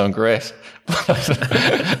good, I'll sound great.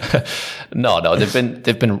 No,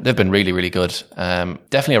 they've been really, really good.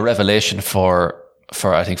 Definitely a revelation for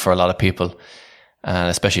I think for a lot of people, and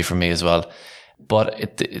especially for me as well.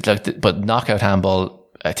 But but knockout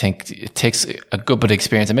handball, I think it takes a good bit of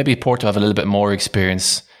experience, and maybe Porto have a little bit more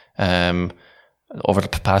experience over the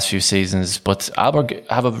past few seasons. But Aalborg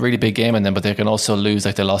have a really big game in them, but they can also lose,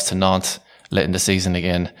 like they lost to Nantes late in the season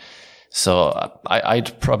again. So I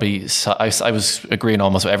was agreeing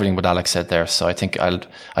almost with everything what Alex said there. So I think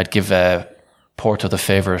I'd give Porto the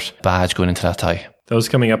favourite badge going into that tie. Those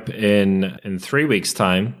coming up in 3 weeks'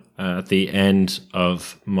 time, at the end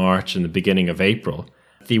of March and the beginning of April.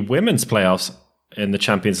 The women's playoffs in the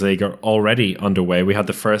Champions League are already underway. We had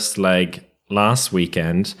the first leg last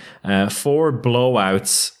weekend. 4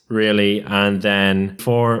 blowouts, really, and then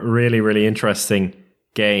 4 really, really interesting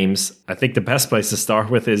games. I think the best place to start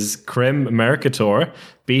with is Krim Mercator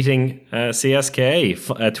beating CSKA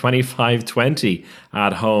 25-20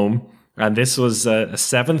 at home. And this was a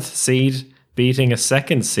 7th seed beating a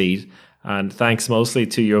 2nd seed. And thanks mostly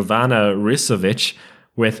to Jovana Risovic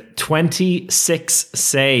with 26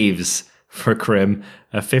 saves for Krim,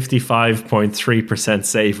 a 55.3%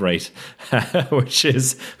 save rate, which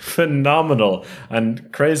is phenomenal.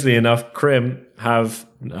 And crazily enough, Krim have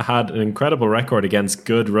had an incredible record against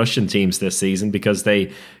good Russian teams this season, because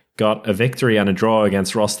they got a victory and a draw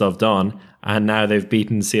against Rostov-Don, and now they've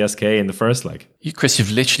beaten CSKA in the first leg. Chris,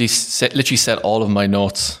 you've literally said all of my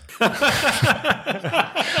notes.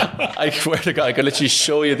 I swear to God, I can literally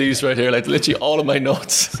show you these right here, like literally all of my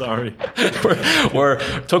notes. Sorry. were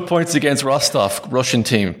took points against Rostov, Russian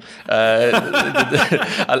team.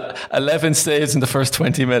 11 saves in the first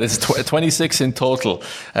 20 minutes, 26 in total.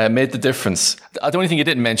 Made the difference. The only thing you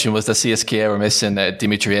didn't mention was that CSKA were missing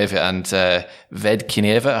Dimitrieva and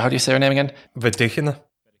Vedkineva. How do you say her name again? Vedikina.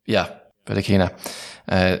 Yeah, Vedikina.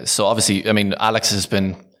 So obviously, I mean, Alex has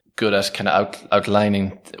been good at kind of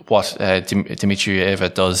outlining what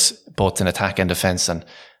Dimitrieva does both in attack and defence, and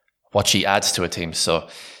what she adds to a team. So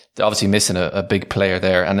they're obviously missing a big player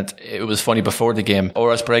there. And it was funny, before the game,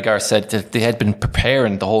 Oras Bregar said that they had been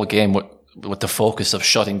preparing the whole game with the focus of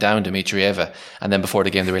shutting down Dimitrieva, and then before the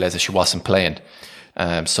game they realised that she wasn't playing.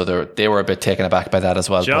 So they were a bit taken aback by that as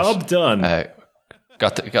well. Job done.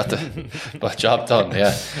 Got the well, job done,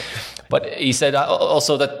 yeah. But he said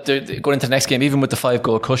also that going into the next game, even with the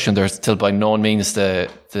 5-goal cushion, they're still by no means the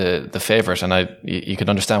favourite. And you can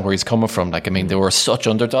understand where he's coming from. Like, I mean, they were such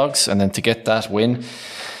underdogs, and then to get that win,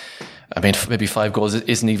 I mean, maybe 5 goals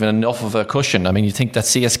isn't even enough of a cushion. I mean, you think that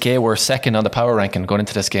CSK were second on the power ranking going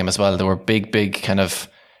into this game as well. They were big kind of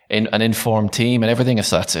an informed team and everything.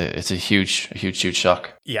 So it's a huge shock.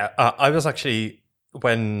 Yeah, I was actually,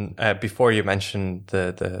 when before you mentioned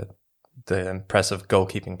the impressive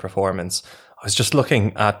goalkeeping performance, I was just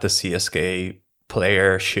looking at the CSK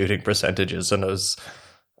player shooting percentages, and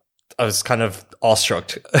I was kind of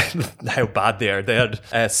awestruck how bad they are. They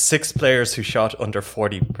had 6 players who shot under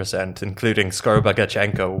 40%, including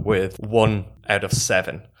Skorobagachenko with 1 out of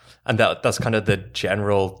 7. And that's kind of the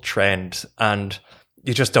general trend. And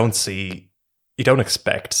you just don't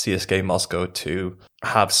expect CSK Moscow to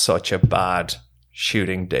have such a bad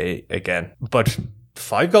shooting day again. But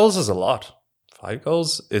 5 goals is a lot. 5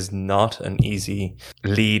 goals is not an easy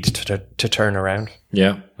lead to turn around.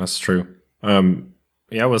 Yeah, that's true.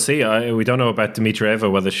 Yeah, we'll see. We don't know about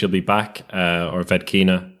Dimitrieva, whether she'll be back or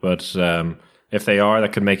Vedkina, but if they are,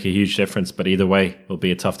 that could make a huge difference. But either way, will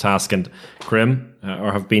be a tough task. And Krim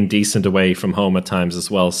have been decent away from home at times as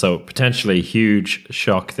well, so potentially huge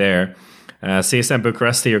shock there. CSM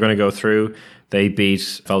Bucuresti are going to go through. They beat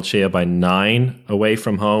Valchia by 9 away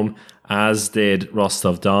from home, as did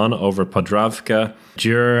Rostov-Don over Podravka.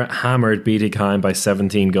 Djur hammered Bietigheim by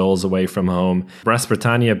 17 goals away from home.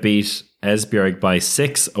 Brest-Bretagne beat Esbjerg by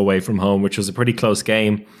 6 away from home, which was a pretty close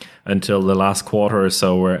game until the last quarter or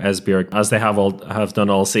so, where Esbjerg, as they have done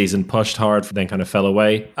all season, pushed hard, then kind of fell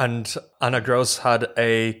away. And Anna Gross had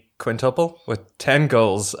a quintuple with 10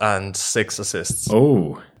 goals and 6 assists.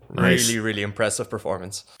 Oh, nice. Really, really impressive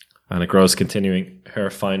performance. Anna Gross continuing her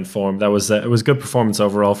fine form. It was a good performance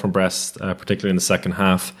overall from Brest, particularly in the second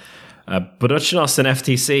half. Budućnost and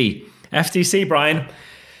FTC. FTC, Brian,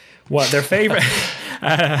 what their favorite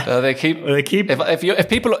They keep.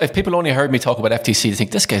 If people only heard me talk about FTC, they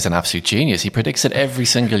think this guy's an absolute genius. He predicts it every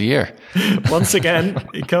single year. Once again,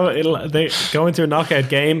 they go into a knockout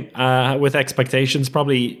game with expectations.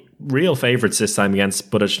 Probably real favourites this time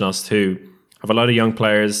against Budućnost, who have a lot of young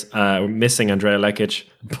players, missing Andrea Lekic,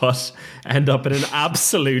 but end up in an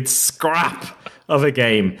absolute scrap of a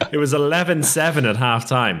game. It was 11-7 at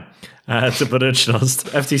half-time to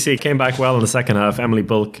Budućnost. FTC came back well in the second half. Emily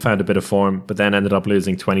Bulk found a bit of form, but then ended up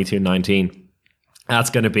losing 22-19.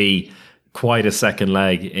 That's going to be quite a second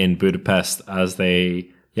leg in Budapest, as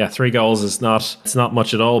 3 goals is it's not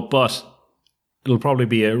much at all, but it'll probably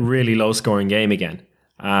be a really low-scoring game again.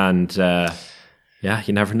 And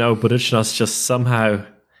you never know. Budućnost just somehow,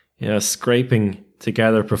 scraping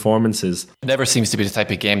together performances. It never seems to be the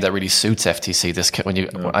type of game that really suits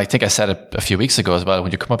FTC. I think I said it a few weeks ago as well.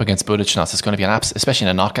 When you come up against Budućnost, it's going to be especially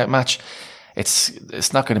in a knockout match.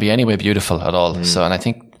 It's not going to be anyway beautiful at all. So, and I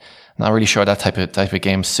think not really sure that type of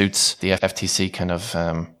game suits the FTC kind of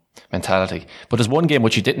mentality. But there's one game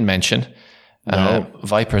which you didn't mention,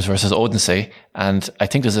 Vipers versus Odense, and I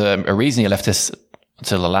think there's a reason you left this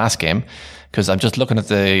until the last game, because I'm just looking at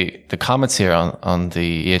the comments here on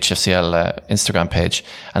the EHFCL Instagram page,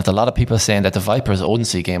 and there's a lot of people saying that the Vipers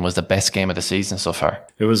Odense game was the best game of the season so far.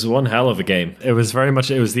 It was one hell of a game. It was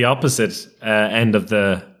the opposite end of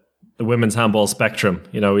the women's handball spectrum.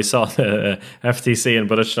 We saw the FTC and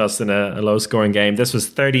Budućnost in a low-scoring game. This was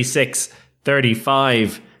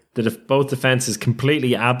 36-35. Both defenses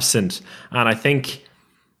completely absent, and I think,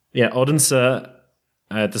 Odense,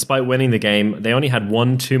 despite winning the game, they only had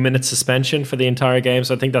 1 2-minute suspension for the entire game.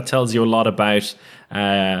 So I think that tells you a lot about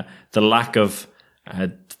the lack of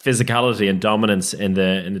physicality and dominance in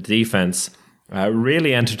the defense.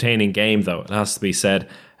 Really entertaining game, though, it has to be said.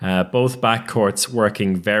 Both backcourts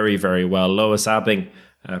working very, very well. Lois Abbing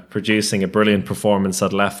producing a brilliant performance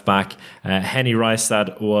at left back. Henny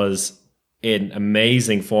Reistad was in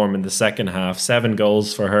amazing form in the second half. 7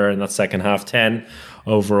 goals for her in that second half, 10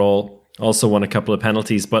 overall. Also won a couple of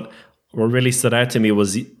penalties, but what really stood out to me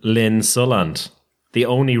was Lynn Sulland, the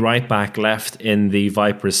only right back left in the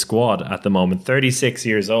Vipers squad at the moment, 36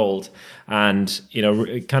 years old, and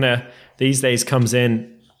kind of these days comes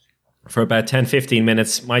in for about 10-15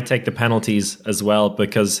 minutes, might take the penalties as well,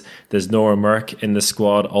 because there's Nora Merck in the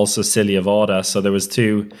squad, also Silja Voda, so there was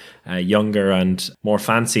 2 younger and more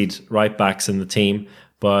fancied right backs in the team.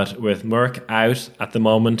 But with Merck out at the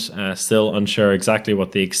moment, still unsure exactly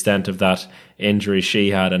what the extent of that injury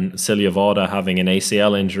she had, and Silja Voda having an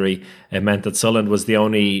ACL injury, it meant that Sulland was the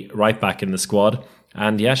only right back in the squad.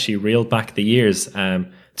 And she reeled back the years.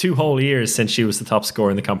 2 whole years since she was the top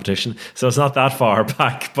scorer in the competition. So it's not that far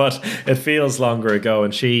back, but it feels longer ago.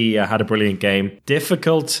 And she had a brilliant game.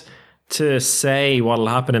 Difficult to say what will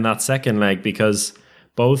happen in that second leg, because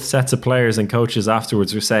both sets of players and coaches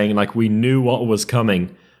afterwards were saying, we knew what was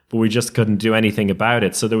coming, but we just couldn't do anything about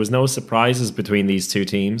it. So there was no surprises between these 2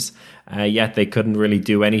 teams, yet they couldn't really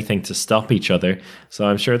do anything to stop each other. So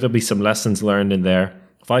I'm sure there'll be some lessons learned in there.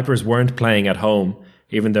 Vipers weren't playing at home,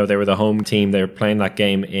 even though they were the home team. They were playing that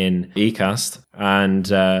game in ECAST, and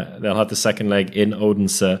they'll have the second leg in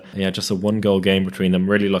Odense. Just a 1-goal game between them.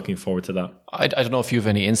 Really looking forward to that. I don't know if you have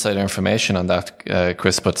any insider information on that,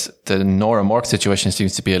 Chris, but the Nora Merck situation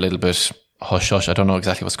seems to be a little bit hush-hush. I don't know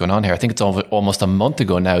exactly what's going on here. I think it's almost a month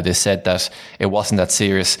ago now they said that it wasn't that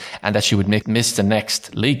serious and that she would miss the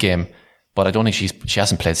next league game. But I don't think she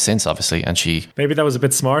hasn't played since, obviously, and maybe that was a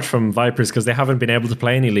bit smart from Vipers, because they haven't been able to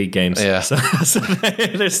play any league games. Yeah, so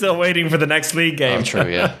they're still waiting for the next league game. Oh, true,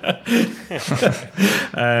 yeah.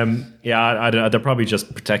 They're probably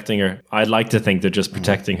just protecting her. I'd like to think they're just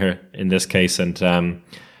protecting her in this case, and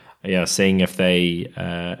seeing if they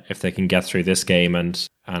can get through this game, and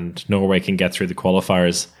Norway can get through the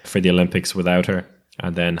qualifiers for the Olympics without her,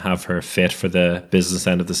 and then have her fit for the business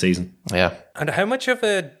end of the season. Yeah. And how much of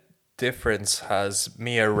a difference has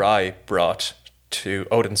Mia Rai brought to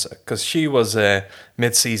Odense? Because she was a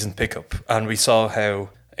mid-season pickup, and we saw how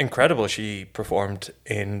incredible she performed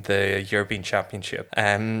in the European Championship.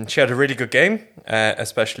 She had a really good game,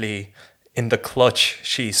 especially in the clutch.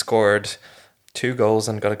 She scored 2 goals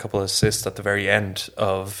and got a couple of assists at the very end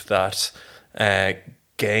of that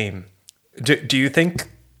game. Do you think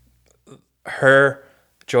her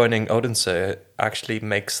joining Odense actually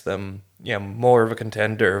makes them more of a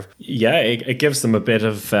contender? Yeah, it gives them a bit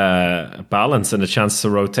of balance and a chance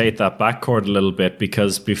to rotate that backcourt a little bit,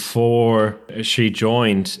 because before she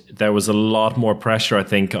joined, there was a lot more pressure, I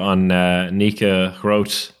think, on Nika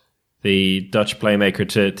Groot, the Dutch playmaker,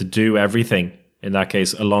 to do everything, in that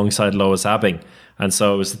case, alongside Lois Abbing. And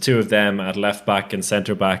so it was the two of them at left back and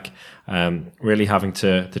centre back, really having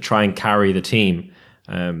to try and carry the team.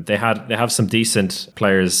 They have some decent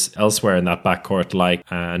players elsewhere in that backcourt, like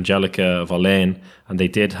Angelica Volane, and they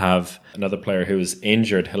did have another player who was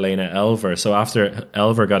injured, Helena Elver. So after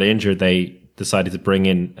Elver got injured, they decided to bring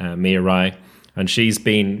in Mia Rai, and she's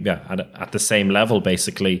been at the same level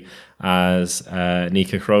basically as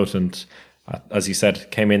Nika Groot, and as you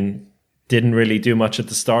said, came in, didn't really do much at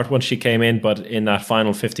the start when she came in, but in that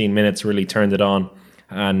final 15 minutes really turned it on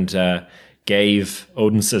and gave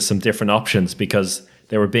Odense some different options, because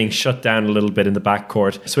they were being shut down a little bit in the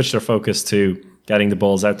backcourt, switched their focus to getting the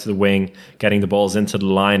balls out to the wing, getting the balls into the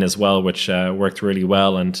line as well, which worked really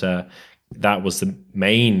well. And that was the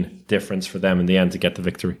main difference for them in the end to get the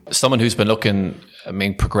victory. Someone who's been looking,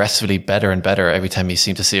 progressively better and better every time you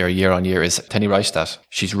seem to see her year on year is Tenny Reichstadt.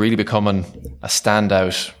 She's really becoming a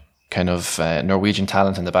standout kind of Norwegian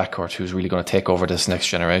talent in the backcourt who's really going to take over this next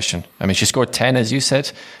generation. She scored 10, as you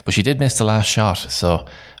said, but she did miss the last shot. So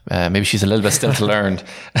maybe she's a little bit still to learn.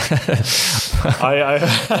 That's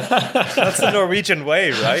the Norwegian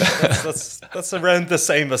way, right? That's around the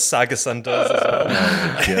same as Sagasson does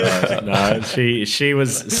as well. No, she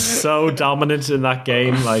was so dominant in that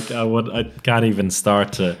game. Like I can't even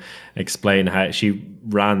start to explain how she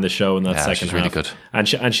ran the show in that second she's half. Really good.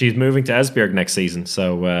 And she's moving to Esbjerg next season,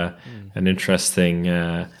 so an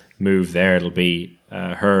interesting move there. It'll be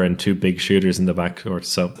her and two big shooters in the backcourt.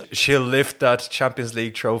 So she'll lift that Champions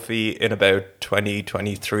League trophy in about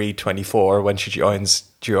 2023, 24 when she joins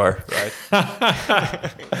Dior, right?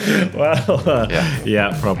 Well,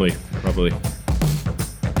 yeah, probably.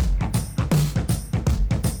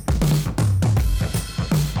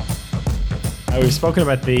 We've spoken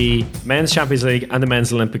about the Men's Champions League and the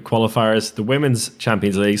Men's Olympic qualifiers, the Women's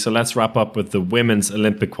Champions League. So let's wrap up with the Women's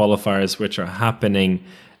Olympic qualifiers, which are happening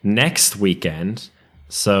next weekend.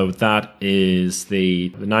 So that is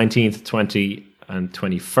the 19th, 20th and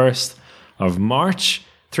 21st of March.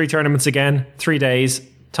 3 tournaments again, 3 days.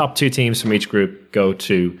 Top 2 teams from each group go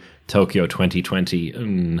to Tokyo 2020.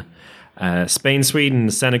 Spain, Sweden,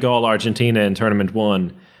 Senegal, Argentina in Tournament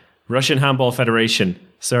 1. Russian Handball Federation,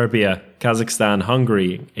 Serbia, Kazakhstan,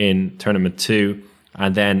 Hungary in Tournament 2.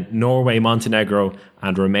 And then Norway, Montenegro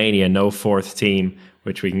and Romania, no fourth team,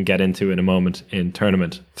 which we can get into in a moment, in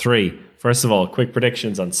Tournament 3. First of all, quick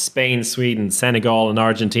predictions on Spain, Sweden, Senegal and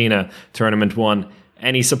Argentina, Tournament 1.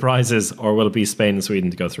 Any surprises, or will it be Spain and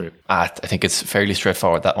Sweden to go through? I think it's fairly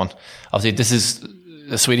straightforward, that one. Obviously, this is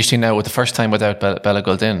the Swedish team now with the first time without Bella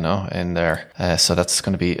Goldin in there. So that's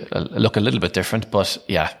going to look a little bit different. But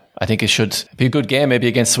yeah, I think it should be a good game, maybe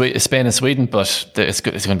against Spain and Sweden, but it's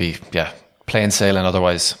going to be, plain sailing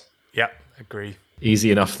otherwise. Yeah, agree.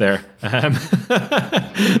 Easy enough there. Not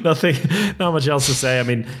much else to say.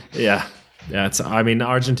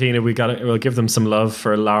 Argentina, we'll give them some love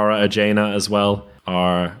for Laura Ajena as well,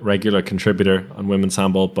 our regular contributor on women's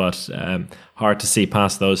handball, but hard to see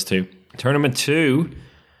past those two. Tournament 2,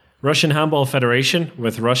 Russian Handball Federation,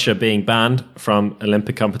 with Russia being banned from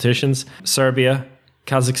Olympic competitions. Serbia,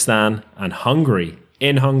 Kazakhstan and Hungary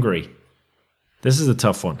in Hungary. This is a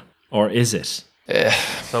tough one, or is it?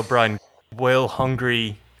 So Brian, will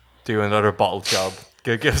Hungary do another bottle job?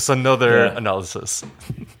 Give us another analysis.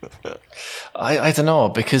 I don't know,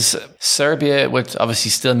 because Serbia would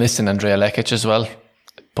obviously still missing Andrea Lekic as well.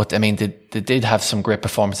 But they did have some great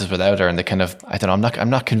performances without her, and they kind of, I don't know, I'm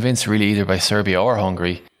not convinced really either by Serbia or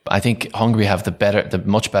Hungary. I think Hungary have the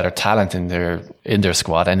much better talent in their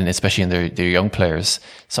squad, and especially in their young players.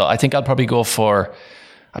 So I think I'll probably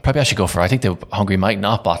actually go for. I think Hungary might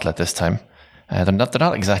not bottle it this time. They're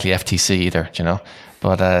not exactly FTC either,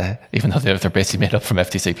 But even though they're basically made up from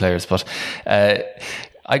FTC players, but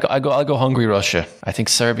I'll go Hungary, Russia. I think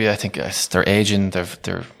Serbia. I think they're aging.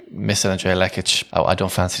 They're missing Andrea Lekic. I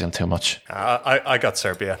don't fancy them too much. I got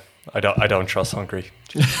Serbia. I don't trust Hungary.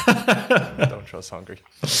 I don't trust Hungary.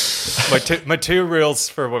 My two rules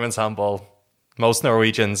for women's handball: most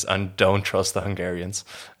Norwegians and don't trust the Hungarians.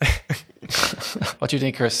 What do you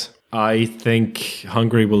think, Chris? I think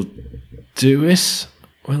Hungary will do it.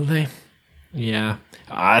 Will they? Yeah.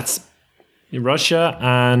 It's Russia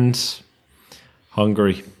and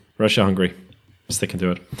Hungary. Russia-Hungary. They can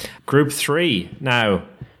do it. Group 3. Now,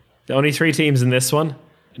 the only 3 teams in this one: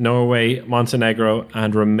 Norway, Montenegro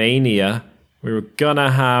and Romania. We were going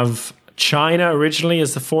to have China originally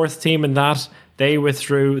as the 4th team in that. They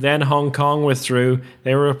withdrew. Then Hong Kong withdrew.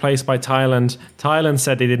 They were replaced by Thailand. Thailand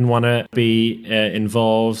said they didn't want to be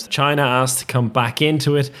involved. China asked to come back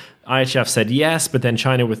into it. IHF said yes, but then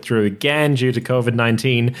China withdrew again due to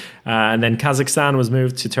COVID-19. And then Kazakhstan was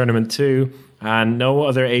moved to Tournament 2. and no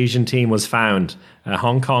other Asian team was found.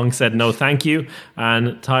 Hong Kong said no thank you,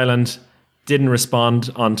 and Thailand didn't respond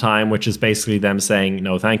on time, which is basically them saying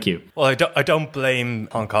no thank you. Well, I don't blame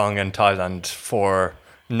Hong Kong and Thailand for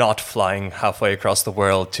not flying halfway across the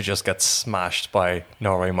world to just get smashed by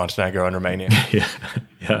Norway, Montenegro and Romania.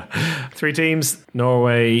 Yeah. 3 teams,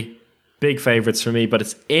 Norway, big favourites for me, but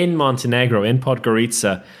it's in Montenegro, in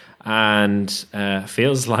Podgorica, and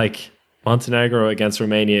feels like Montenegro against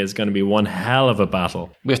Romania is going to be one hell of a battle.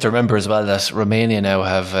 We have to remember as well that Romania now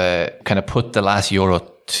have kind of put the last Euro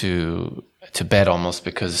to bed almost,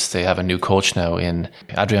 because they have a new coach now in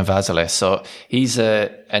Adrian Vasile. So he's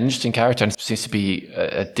an interesting character and seems to be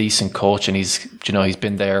a decent coach. And he's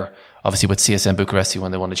been there obviously with CSM Bucharest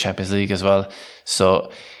when they won the Champions League as well.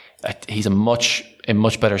 So he's in much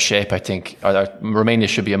better shape, I think. Romania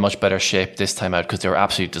should be in much better shape this time out, because they were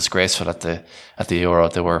absolutely disgraceful at the Euro.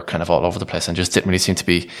 They were kind of all over the place and just didn't really seem to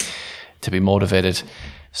be motivated.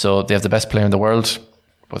 So they have the best player in the world,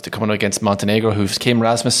 but they're coming against Montenegro, who's Kim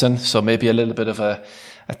Rasmussen. So maybe a little bit of a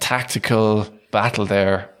tactical battle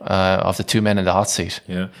there of the 2 men in the hot seat.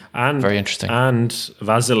 Yeah, and very interesting. And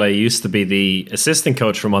Vasile used to be the assistant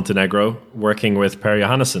coach for Montenegro, working with Per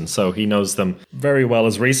Johannesson, so he knows them very well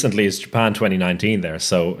as recently as Japan 2019 there.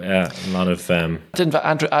 So a lot of didn't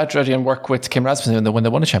Adrian work with Kim Rasmussen when they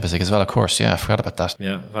won the Champions League as well? Of course, yeah, I forgot about that.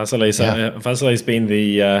 Yeah, Vasile's been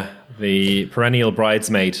the perennial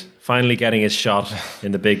bridesmaid, finally getting his shot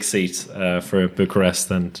in the big seat for Bucharest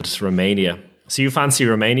and Romania. So you fancy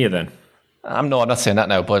Romania then? I'm not saying that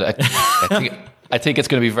now, but I think it's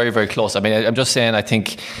going to be very, very close. I mean, I'm just saying, I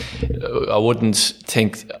think I wouldn't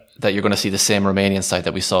think that you're going to see the same Romanian side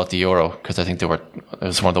that we saw at the Euro, because I think it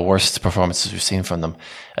was one of the worst performances we've seen from them.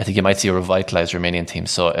 I think you might see a revitalised Romanian team.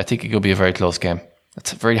 So I think it could be a very close game.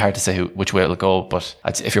 It's very hard to say which way it'll go, but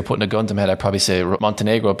if you're putting a gun to my head, I'd probably say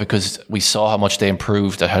Montenegro, because we saw how much they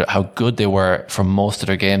improved, how good they were for most of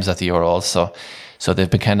their games at the Euro also. So they've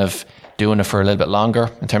been kind of doing it for a little bit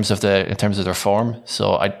longer in terms of their form.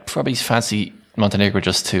 So I'd probably fancy Montenegro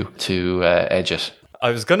just to edge it.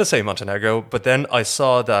 I was going to say Montenegro, but then I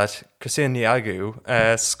saw that Christine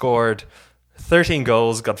Niagu scored 13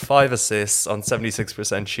 goals, got 5 assists on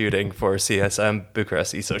 76% shooting for CSM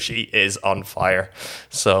Bucharest. So she is on fire.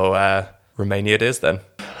 So Romania it is then.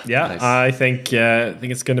 Yeah, nice. I think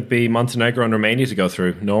it's going to be Montenegro and Romania to go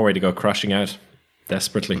through. Norway to go crushing out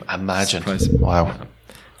desperately. Imagine. Surprise. Wow.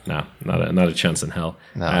 No, not a chance in hell.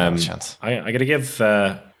 No, not a chance. I got to give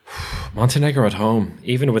Montenegro at home,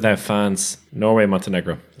 even without fans. Norway,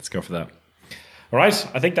 Montenegro. Let's go for that. All right,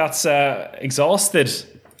 I think that's exhausted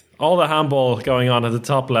all the handball going on at the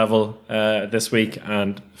top level this week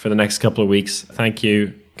and for the next couple of weeks. Thank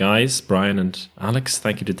you, guys, Brian and Alex.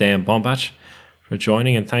 Thank you to Dan Bombach for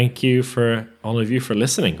joining, and thank you for all of you for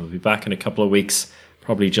listening. We'll be back in a couple of weeks,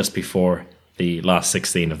 probably just before the last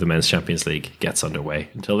 16 of the Men's Champions League gets underway.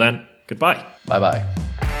 Until then, goodbye.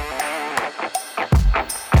 Bye-bye.